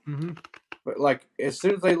 Mm-hmm. But like as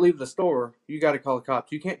soon as they leave the store, you got to call the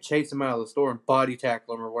cops. You can't chase them out of the store and body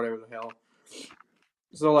tackle them or whatever the hell.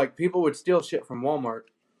 So like people would steal shit from Walmart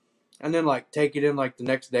and then like take it in like the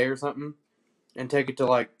next day or something and take it to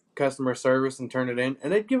like customer service and turn it in,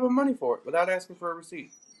 and they'd give them money for it without asking for a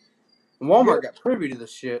receipt. And Walmart got privy to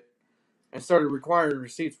this shit and started requiring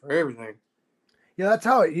receipts for everything. Yeah, that's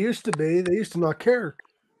how it used to be. They used to not care.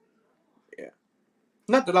 Yeah.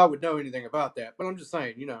 Not that I would know anything about that, but I'm just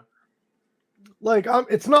saying, you know. Like,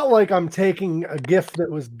 it's not like I'm taking a gift that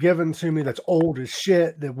was given to me that's old as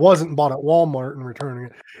shit that wasn't bought at Walmart and returning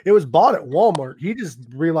it. It was bought at Walmart. He just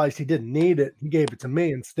realized he didn't need it. He gave it to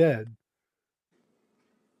me instead.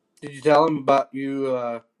 Did you tell him about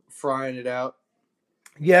you frying it out?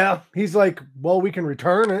 Yeah. He's like, well, we can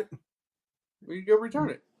return it. Well, you go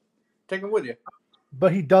return it. Take it with you.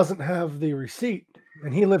 But he doesn't have the receipt,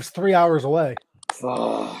 and he lives 3 hours away.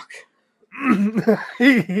 Fuck.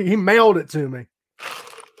 he mailed it to me.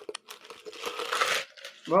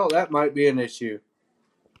 Well, that might be an issue.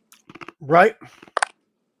 Right?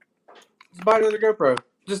 Just buy another GoPro.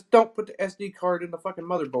 Just don't put the SD card in the fucking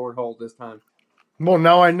motherboard hole this time. Well,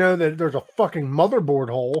 now I know that there's a fucking motherboard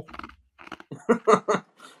hole.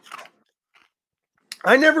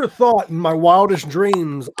 I never thought in my wildest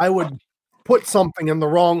dreams I would put something in the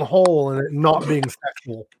wrong hole and it not being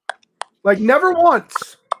sexual. Like never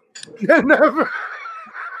once. Never.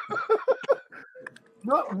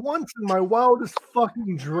 Not once in my wildest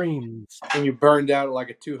fucking dreams. And you burned out like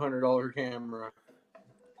a $200 camera.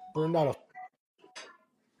 Burned out a.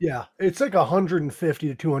 Yeah, it's like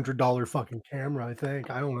 $150 to $200 fucking camera. I think.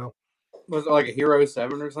 I don't know. Was it like a Hero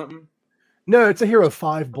 7 or something? No, it's a Hero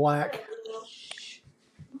 5 Black.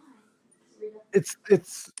 It's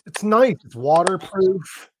nice. It's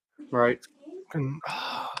waterproof. Right. And,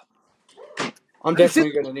 I'm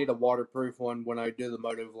definitely going to need a waterproof one when I do the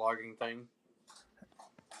moto vlogging thing.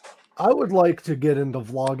 I would like to get into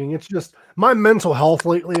vlogging. It's just my mental health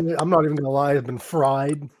lately. I'm not even gonna lie, has been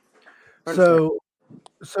fried. So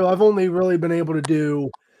I've only really been able to do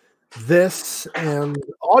this and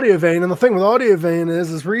Audiovane. And the thing with Audiovane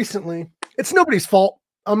is recently it's nobody's fault.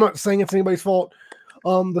 I'm not saying it's anybody's fault.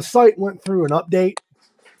 The site went through an update,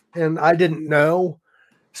 and I didn't know,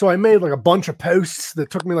 so I made like a bunch of posts that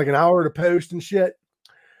took me like an hour to post and shit.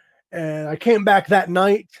 And I came back that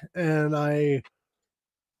night, and I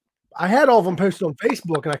had all of them posted on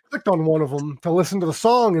Facebook, and I clicked on one of them to listen to the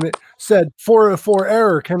song, and it said 404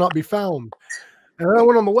 error cannot be found. And then I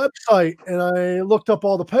went on the website and I looked up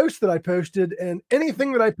all the posts that I posted, and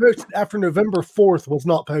anything that I posted after November 4th was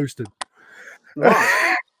not posted.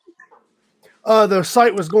 Wow. The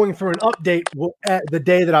site was going through an update at the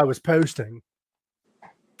day that I was posting.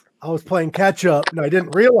 I was playing catch up, and I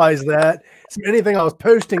didn't realize that. So anything I was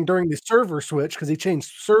posting during the server switch, because he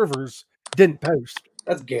changed servers, didn't post.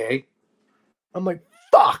 That's gay. I'm like,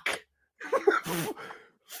 fuck.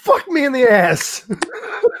 Fuck me in the ass.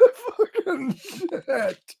 Fucking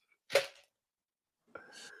shit.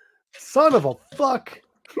 Son of a fuck.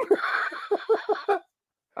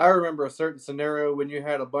 I remember a certain scenario when you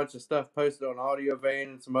had a bunch of stuff posted on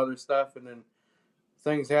Audiovane and some other stuff, and then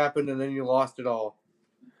things happened, and then you lost it all.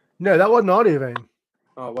 No, that wasn't Audiovane.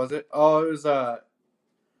 Oh, was it? Oh, it was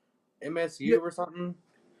MSU or something?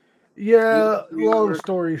 Yeah, long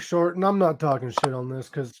story short, and I'm not talking shit on this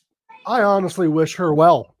because I honestly wish her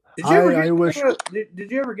well. Did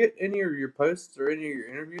you ever get any of your posts or any of your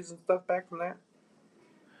interviews and stuff back from that?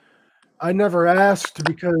 I never asked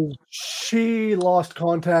because she lost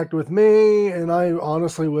contact with me, and I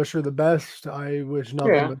honestly wish her the best. I wish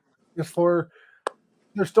nothing but just for her.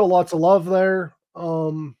 There's still lots of love there.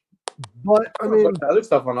 But I mean, other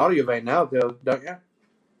stuff on Audiovane now, though, don't you?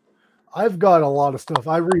 I've got a lot of stuff.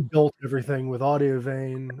 I rebuilt everything with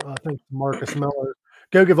Audiovane. Thanks to Marcus Miller.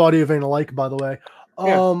 Go give Audiovane a like, by the way.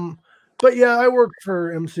 Yeah. But yeah, I worked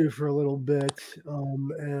for MSU for a little bit,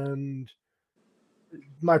 and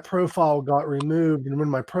my profile got removed. And when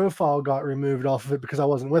my profile got removed off of it because I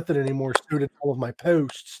wasn't with it anymore, so did all of my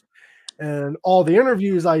posts. And all the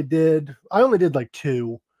interviews I did, I only did like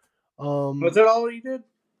 2. Was that all you did?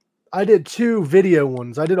 I did 2 video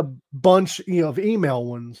ones. I did a bunch of email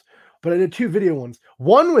ones, but I did 2 video ones.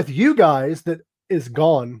 One with you guys that is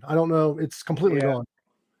gone. I don't know. It's completely gone.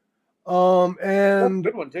 And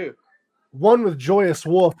good one too. One with Joyous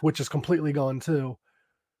Wolf, which is completely gone too.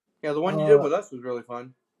 Yeah, the one you did with us was really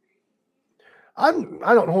fun. I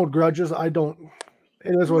don't hold grudges. I don't.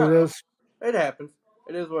 It is what it is. It happens.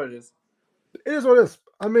 It is what it is. It is what it is.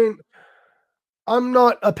 I mean, I'm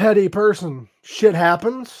not a petty person. Shit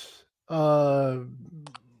happens.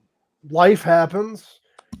 Life happens.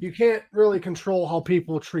 You can't really control how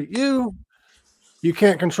people treat you. You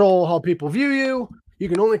can't control how people view you. You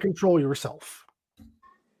can only control yourself.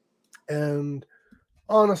 And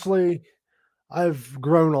honestly, I've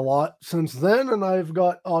grown a lot since then, and I've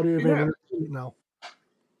got Audiovane now.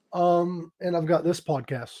 And I've got this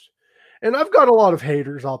podcast. And I've got a lot of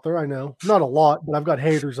haters out there, I know. Not a lot, but I've got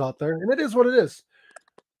haters out there, and it is what it is.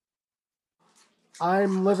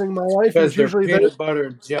 I'm living my life. Because they're peanut butter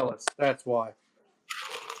and jealous. That's why.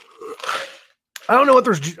 I don't know what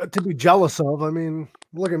there's to be jealous of. I mean,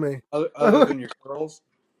 look at me. Other than your curls?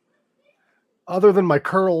 Other than my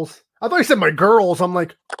curls. I thought you said my girls. I'm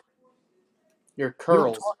like... Your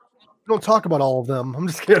curls. We don't talk about all of them. I'm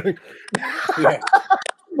just kidding. Yeah.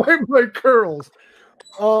 my curls.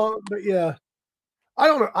 But yeah. I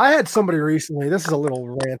don't know. I had somebody recently. This is a little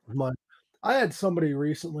rant of mine. I had somebody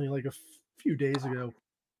recently, like a few days ago.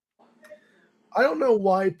 I don't know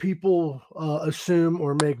why people assume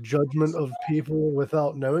or make judgment of people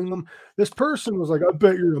without knowing them. This person was like, I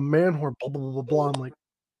bet you're a man whore, blah, blah, blah, blah. I'm like,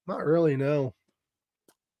 not really, no.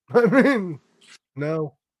 I mean,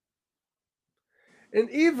 no. And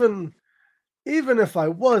even if I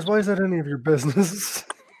was, why is that any of your business?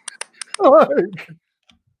 Like,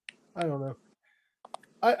 I don't know.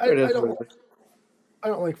 I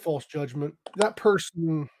don't like false judgment. That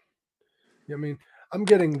person I mean, I'm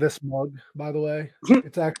getting this mug, by the way.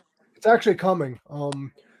 It's actually coming.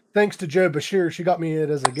 Thanks to Joe Bashir, she got me it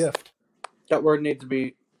as a gift. That word needs to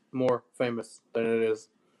be more famous than it is.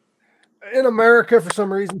 In America, for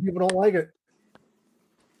some reason, people don't like it.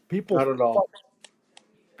 People Not at all.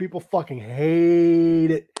 People fucking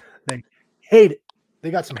hate it. They hate it.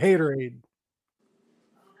 They got some haterade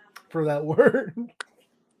for that word.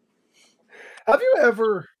 Have you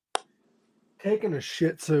ever taken a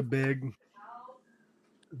shit so big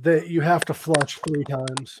that you have to flush 3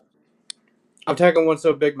 times? I'm taking one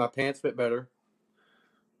so big my pants fit better.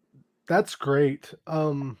 That's great.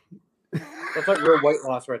 That's like real weight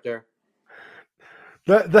loss right there.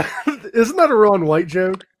 That isn't that a Ron White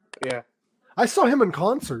joke? Yeah. I saw him in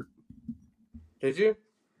concert. Did you?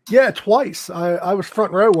 Yeah, twice. I was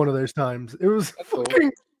front row one of those times. It was Cool.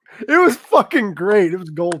 it was fucking great. It was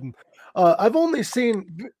golden. I'm a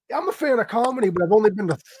fan of comedy, but I've only been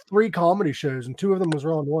to 3 comedy shows, and 2 of them was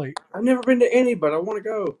Ron White. I've never been to any, but I want to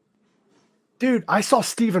go. Dude, I saw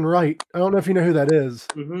Stephen Wright. I don't know if you know who that is,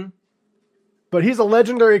 Mm-hmm. but he's a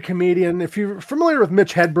legendary comedian. If you're familiar with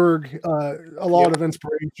Mitch Hedberg, a lot of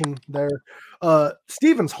inspiration there.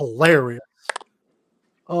 Stephen's hilarious.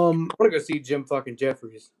 I want to go see Jim fucking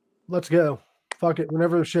Jeffries. Let's go. Fuck it.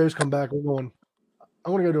 Whenever the shows come back, we're going. I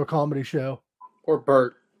want to go to a comedy show. Or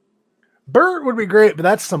Bert. Bert would be great, but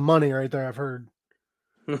that's some money right there, I've heard.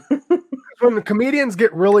 When the comedians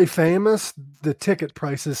get really famous, the ticket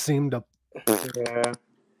prices seem to. Yeah.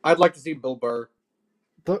 I'd like to see Bill Burr.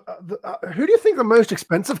 Who do you think the most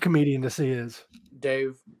expensive comedian to see is?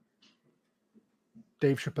 Dave.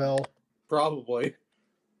 Dave Chappelle. Probably.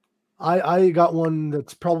 I got one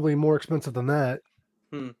that's probably more expensive than that.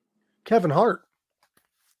 Kevin Hart.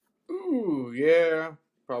 Ooh, yeah.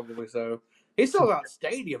 Probably so. He sells out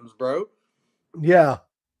stadiums, bro. Yeah.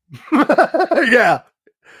 Yeah.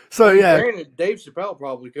 So, yeah. Granted, Dave Chappelle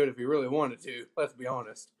probably could if he really wanted to. Let's be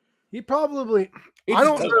honest. He probably. He I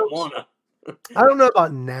just don't doesn't want to. I don't know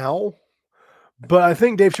about now, but I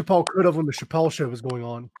think Dave Chappelle could have when the Chappelle Show was going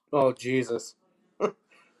on. Oh, Jesus.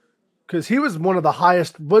 Because he was one of the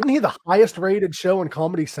highest. Wasn't he the highest rated show on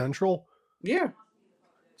Comedy Central? Yeah.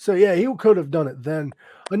 So, yeah, he could have done it then.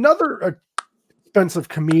 Another expensive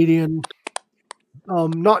comedian,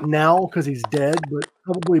 not now because he's dead, but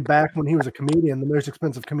probably back when he was a comedian, the most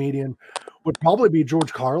expensive comedian would probably be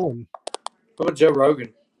George Carlin. What about Joe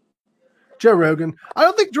Rogan? Joe Rogan. I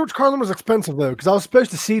don't think George Carlin was expensive, though, because I was supposed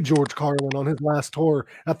to see George Carlin on his last tour.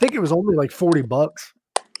 I think it was only like $40.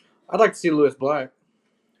 I'd like to see Louis Black.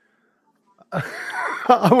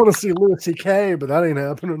 I want to see Louis C.K., but that ain't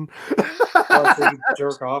happening. Oh, so he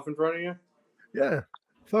jerk off in front of you? Yeah.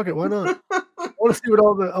 Fuck it, why not? I want to see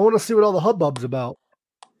what all the hubbub's about.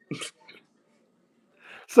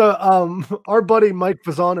 So, our buddy Mike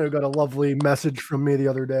Fasano got a lovely message from me the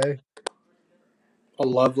other day. A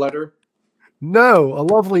love letter? No, a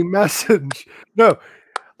lovely message. No,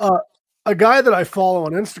 a guy that I follow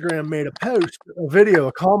on Instagram made a post,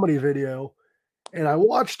 a comedy video, and I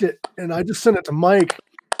watched it, and I just sent it to Mike.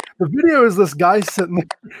 The video is this guy sitting there.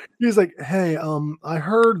 He's like, hey, I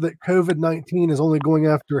heard that COVID-19 is only going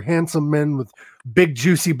after handsome men with big,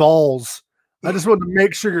 juicy balls. I just wanted to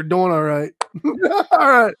make sure you're doing all right.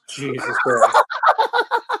 All right. Jesus Christ.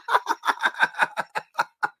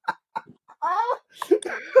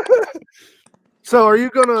 So are you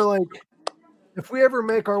going to, like, if we ever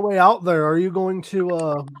make our way out there, are you going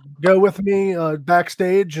to go with me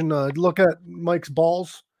backstage and look at Mike's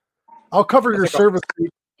balls? I'll cover your service fee.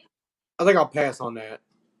 I think I'll pass on that.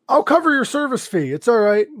 I'll cover your service fee. It's all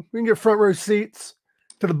right. We can get front row seats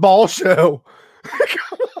to the ball show.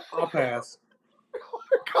 I'll pass.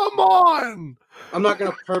 Come on. I'm not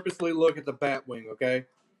going to purposely look at the Batwing, okay?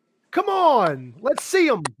 Come on. Let's see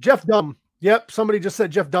him. Jeff Dunham. Yep. Somebody just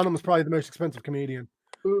said Jeff Dunham was probably the most expensive comedian.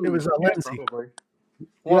 Ooh, it was Lindsay.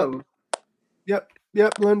 Probably.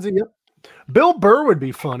 Yep. Lindsay. Yep. Bill Burr would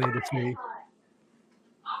be funny to see.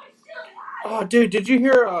 Oh, dude, did you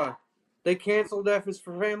hear they canceled F is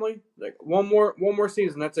for Family? Like one more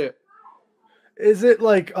season, that's it. Is it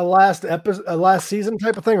like a last season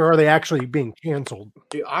type of thing, or are they actually being canceled?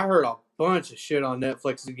 Dude, I heard a bunch of shit on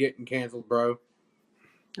Netflix is getting canceled, bro.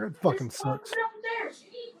 That fucking sucks.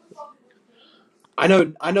 I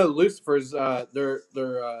know Lucifer's they're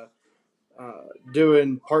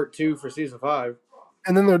doing part 2 for season 5.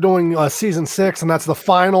 And then they're doing season 6, and that's the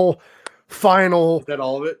final. Is that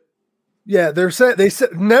all of it? Yeah, they said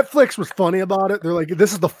Netflix was funny about it. They're like,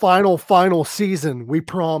 this is the final season, we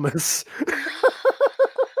promise.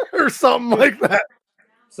 Or something like that.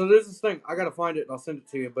 So there's this thing, I gotta find it and I'll send it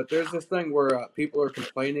to you, but there's this thing where people are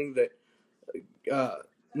complaining that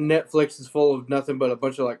Netflix is full of nothing but a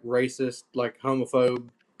bunch of like racist, like homophobe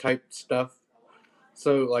type stuff.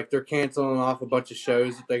 So like they're canceling off a bunch of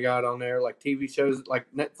shows that they got on there, like TV shows, like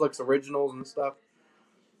Netflix originals and stuff.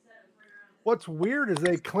 What's weird is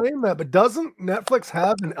they claim that, but doesn't Netflix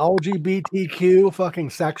have an LGBTQ fucking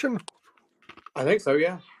section? I think so,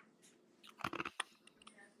 yeah.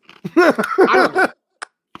 I don't know.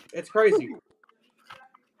 It's crazy.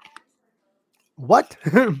 What?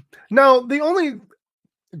 Now, the only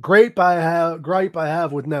gripe I have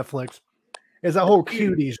with Netflix is that whole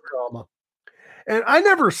cuties drama. And I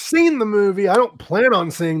never seen the movie. I don't plan on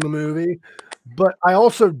seeing the movie, but I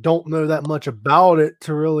also don't know that much about it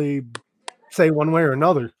to really say one way or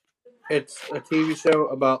another. It's a TV show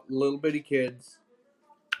about little bitty kids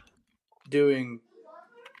doing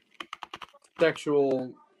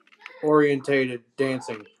sexual orientated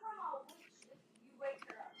dancing.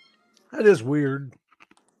 That is weird.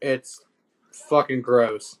 It's fucking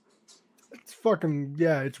gross. It's fucking,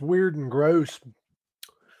 yeah, it's weird and gross.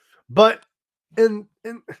 But in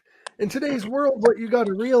today's world, what you got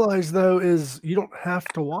to realize though is you don't have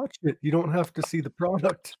to watch it. You don't have to see the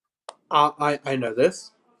product. I know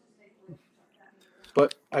this,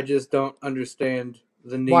 but I just don't understand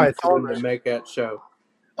the need Why it's for on them to there. make that show.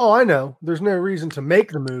 Oh, I know. There's no reason to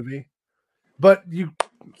make the movie, but you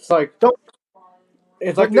It's like don't.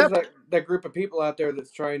 It's But like there's that group of people out there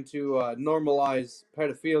that's trying to normalize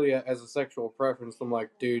pedophilia as a sexual preference. I'm like,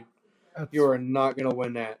 dude, you are not gonna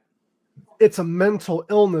win that. It's a mental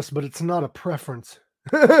illness, but it's not a preference.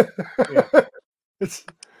 It's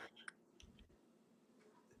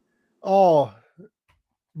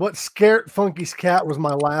what scared Funky's cat was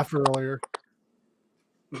my laugh earlier.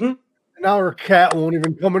 Now her cat won't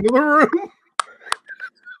even come into the room.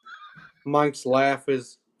 Mike's laugh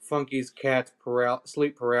is Funky's cat's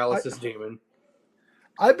sleep paralysis demon.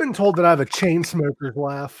 I've been told that I have a chain smoker's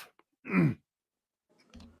laugh.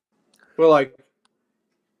 We're like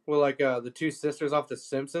the two sisters off The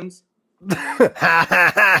Simpsons.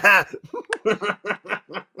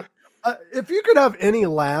 If you could have any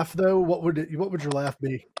laugh, though, what would your laugh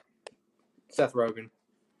be? Seth Rogen.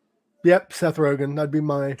 Yep, Seth Rogen. That'd be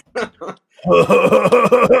mine.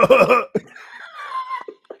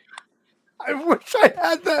 I wish I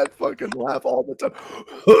had that fucking laugh all the time.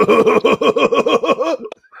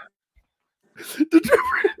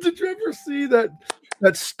 Did you ever see that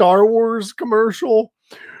Star Wars commercial?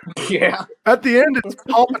 Yeah. At the end, it's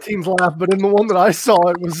Palpatine's laugh, but in the one that I saw,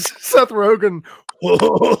 it was Seth Rogen.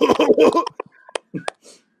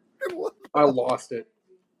 I lost it.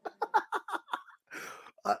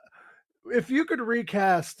 If you could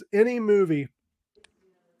recast any movie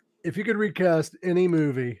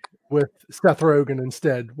with Seth Rogen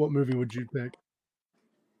instead, what movie would you pick?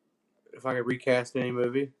 If I could recast any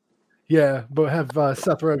movie? Yeah, but have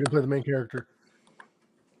Seth Rogen play the main character.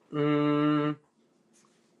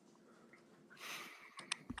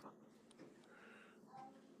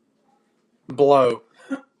 Blow.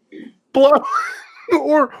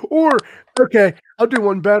 or okay, I'll do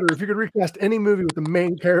one better. If you could recast any movie with the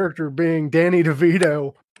main character being Danny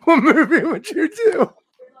DeVito, what movie would you do?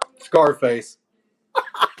 Scarface.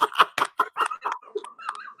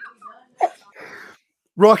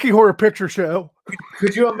 Rocky Horror Picture Show.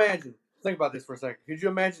 Could you imagine? Think about this for a second. Could you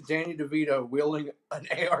imagine Danny DeVito wielding an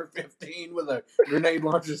AR-15 with a grenade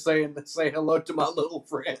launcher saying, "Say hello to my little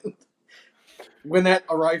friend," when that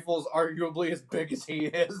rifle's arguably as big as he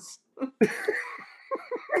is?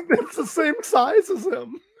 It's the same size as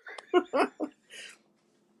him.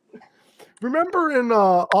 Remember in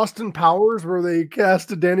Austin Powers where they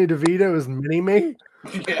casted Danny DeVito as Mini-Me?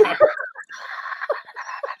 Yeah.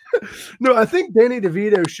 No, I think Danny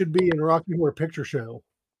DeVito should be in Rocky Horror Picture Show.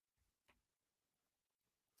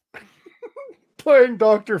 Playing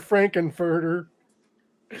Dr. Frankenfurter.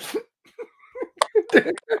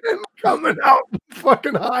 Coming out in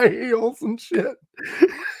fucking high heels and shit.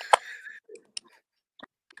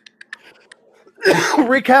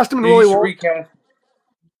 Recast him in Willy Wonka.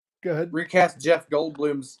 Go ahead. Recast Jeff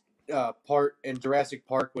Goldblum's part in Jurassic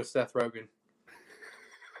Park with Seth Rogen.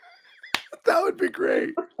 That would be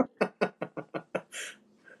great.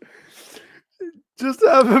 Just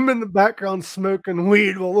have him in the background smoking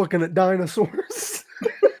weed while looking at dinosaurs.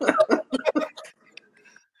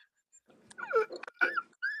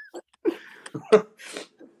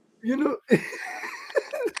 You know,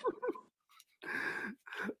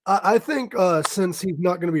 I think since he's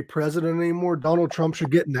not going to be president anymore, Donald Trump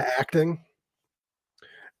should get into acting.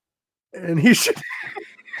 And he should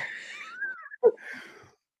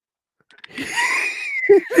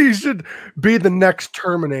he should be the next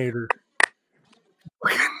Terminator.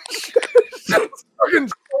 Fucking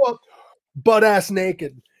butt ass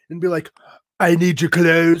naked and be like, I need your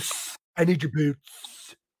clothes. I need your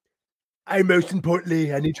boots. Most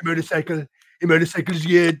importantly, I need your motorcycle. Your motorcycle is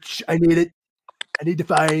huge. I need it. I need to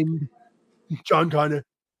find John Connor.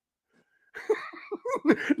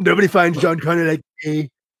 Nobody finds John Connor like me.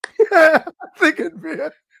 Thinking,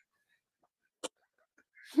 man.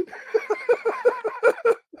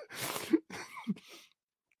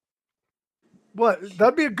 What?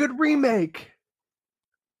 That'd be a good remake.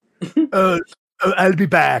 I'll be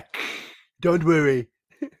back. Don't worry.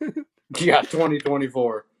 Yeah,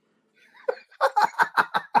 2024.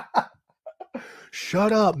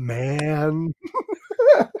 Shut up, man.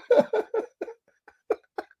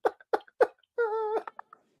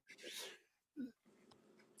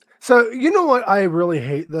 So, you know what I really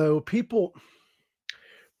hate though? People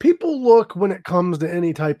look, when it comes to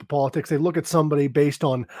any type of politics, they look at somebody based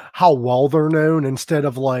on how well they're known instead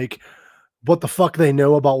of like what the fuck they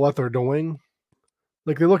know about what they're doing.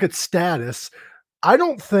 Like they look at status. I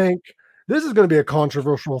don't think this is going to be a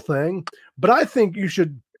controversial thing, but I think you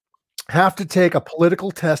should have to take a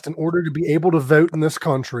political test in order to be able to vote in this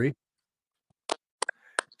country.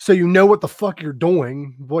 So you know what the fuck you're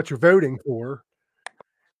doing, what you're voting for.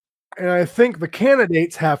 And I think the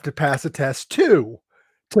candidates have to pass a test too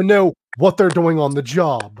to know what they're doing on the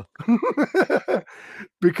job.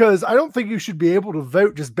 Because I don't think you should be able to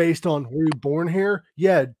vote just based on were you born here?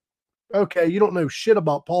 Yeah, okay, you don't know shit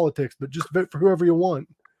about politics, but just vote for whoever you want.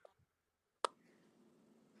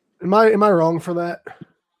 Am I wrong for that?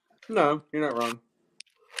 No, you're not wrong.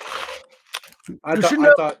 I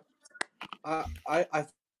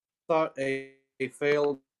thought a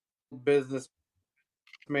failed businessman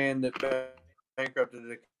that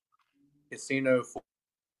bankrupted a casino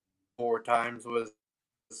 4 times was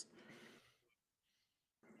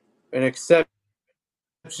an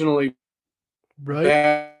exceptionally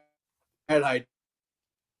bad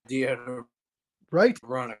idea to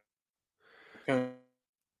run a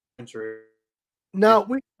country. Now,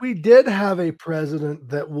 we did have a president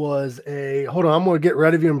that was a hold on, I'm going to get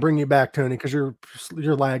rid of you and bring you back, Tony, because you're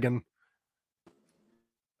lagging.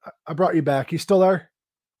 I brought you back. You still there?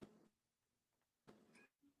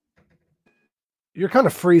 You're kind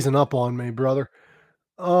of freezing up on me, brother.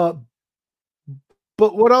 But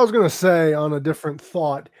what I was going to say on a different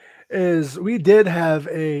thought is we did have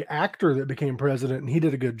a actor that became president and he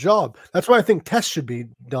did a good job. That's why I think tests should be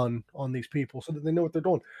done on these people so that they know what they're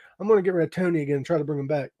doing. I'm going to get rid of Tony again and try to bring him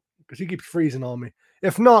back because he keeps freezing on me.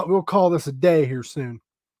 If not, we'll call this a day here soon.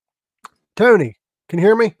 Tony, can you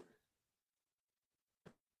hear me?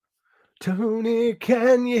 Tony,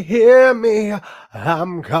 can you hear me?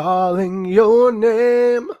 I'm calling your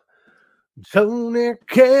name. Tony,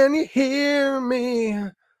 can you hear me?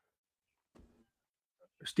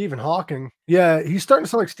 Stephen Hawking. Yeah, he's starting to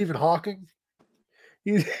sound like Stephen Hawking.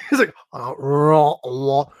 He's like, I'm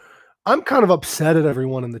kind of upset at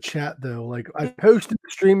everyone in the chat, though. Like, I posted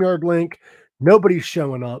the StreamYard link. Nobody's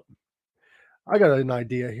showing up. I got an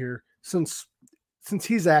idea here. Since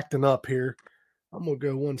he's acting up here, I'm going to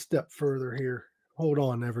go one step further here. Hold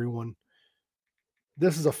on, everyone.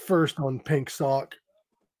 This is a first on Pink Sock.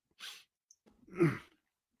 I'm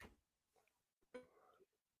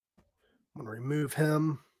going to remove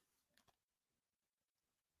him.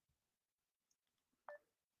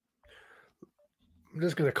 I'm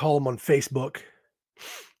just going to call him on Facebook.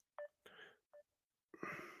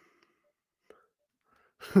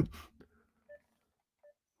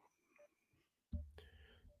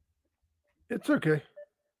 It's okay.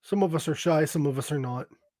 Some of us are shy, some of us are not.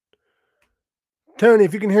 Tony,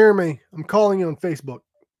 if you can hear me, I'm calling you on Facebook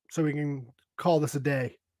so we can call this a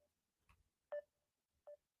day.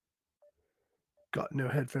 Got no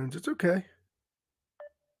headphones. It's okay.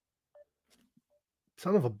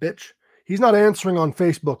 Son of a bitch. He's not answering on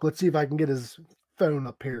Facebook. Let's see if I can get his phone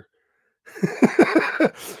up here.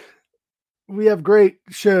 We have great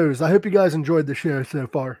shows. I hope you guys enjoyed the show so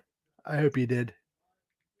far. I hope you did.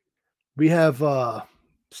 We have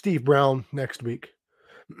Steve Brown next week.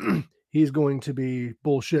 He's going to be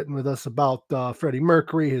bullshitting with us about Freddie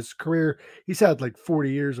Mercury, his career. He's had like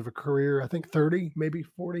 40 years of a career. I think 30, maybe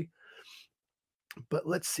 40. But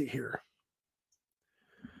let's see here.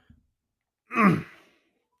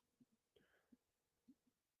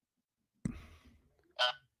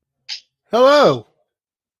 Hello.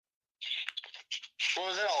 What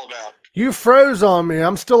was that all about? You froze on me.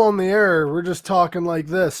 I'm still on the air. We're just talking like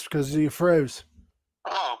this because you froze.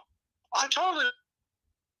 Oh, I totally.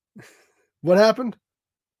 What happened?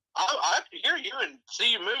 I could hear you and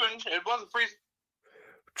see you moving. It wasn't freezing.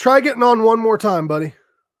 Try getting on one more time, buddy.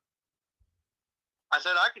 I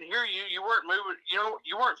said I could hear you. You weren't moving.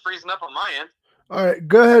 You weren't freezing up on my end. All right,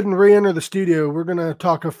 go ahead and re-enter the studio. We're going to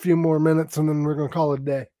talk a few more minutes, and then we're going to call it a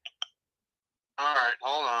day. All right,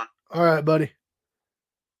 hold on. All right, buddy.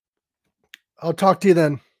 I'll talk to you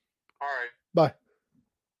then. All right. Bye.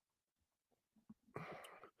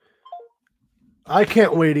 I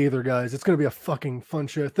can't wait either, guys. It's going to be a fucking fun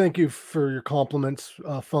show. Thank you for your compliments,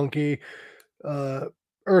 Funky.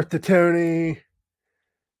 Earth to Tony.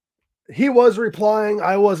 He was replying.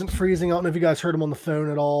 I wasn't freezing. I don't know if you guys heard him on the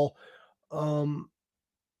phone at all. I'm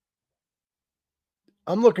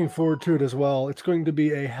looking forward to it as well. It's going to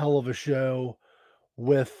be a hell of a show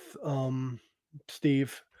with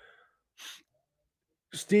Steve.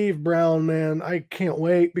 Steve Brown, man. I can't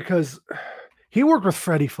wait because he worked with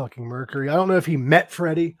Freddie fucking Mercury. I don't know if he met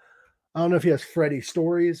Freddie. I don't know if he has Freddie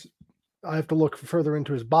stories. I have to look further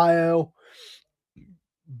into his bio.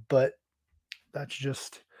 But that's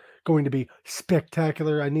just going to be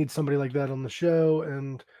spectacular. I need somebody like that on the show.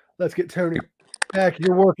 And let's get Tony back.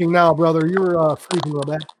 You're working now, brother. You're freezing real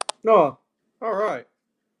bad. No. All right.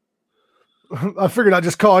 I figured I'd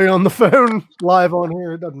just call you on the phone live on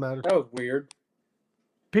here. It doesn't matter. That was weird.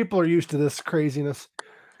 People are used to this craziness.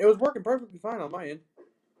 It was working perfectly fine on my end.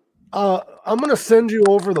 I'm going to send you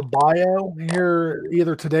over the bio here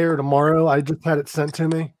either today or tomorrow. I just had it sent to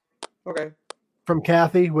me. Okay. From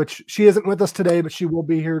Kathy, which she isn't with us today, but she will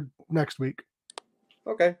be here next week.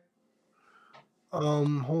 Okay.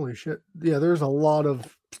 Holy shit. Yeah, there's a lot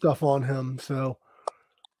of stuff on him, so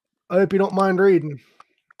I hope you don't mind reading.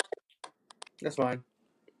 That's fine.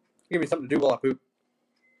 Give me something to do while I poop.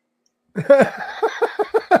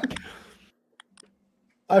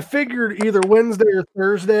 I figured either Wednesday or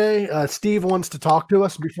Thursday, Steve wants to talk to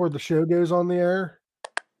us before the show goes on the air.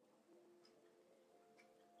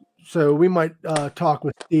 So we might talk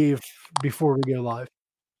with Steve before we go live.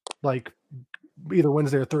 Like either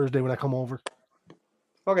Wednesday or Thursday when I come over.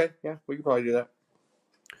 Okay, yeah, we could probably do that.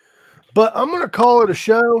 But I'm going to call it a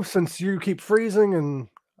show since you keep freezing and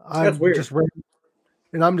I'm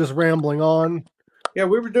just rambling on. Yeah,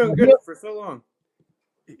 we were doing good for so long.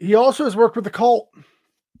 He also has worked with the Cult.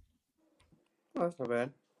 Oh, that's not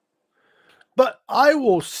bad. But I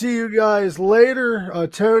will see you guys later.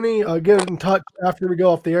 Tony, get in touch after we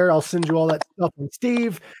go off the air. I'll send you all that stuff on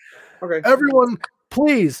Steve. Okay. Everyone,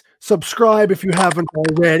 please subscribe if you haven't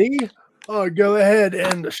already. Go ahead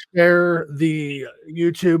and share the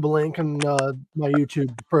YouTube link and my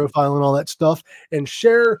YouTube profile and all that stuff. And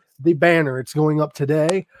share the banner. It's going up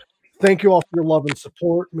today. Thank you all for your love and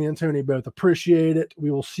support. Me and Tony both appreciate it. We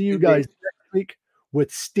will see you guys next week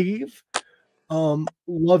with Steve.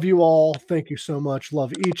 Love you all. Thank you so much.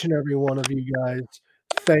 Love each and every one of you guys.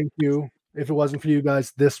 Thank you. If it wasn't for you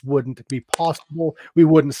guys, this wouldn't be possible. We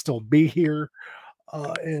wouldn't still be here.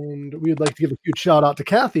 And we would like to give a huge shout out to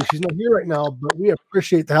Kathy. She's not here right now, but we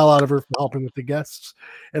appreciate the hell out of her for helping with the guests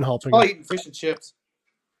and helping. Oh, eating fish and chips.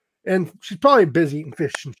 And she's probably busy eating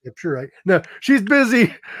fish and chips. You're right. No, she's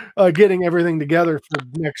busy getting everything together for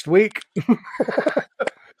next week.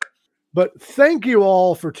 But thank you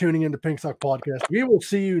all for tuning into Pink Sock Podcast. We will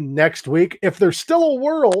see you next week if there's still a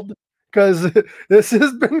world, because this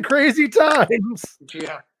has been crazy times.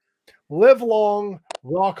 Yeah. Live long,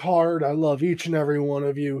 rock hard. I love each and every one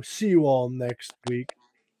of you. See you all next week.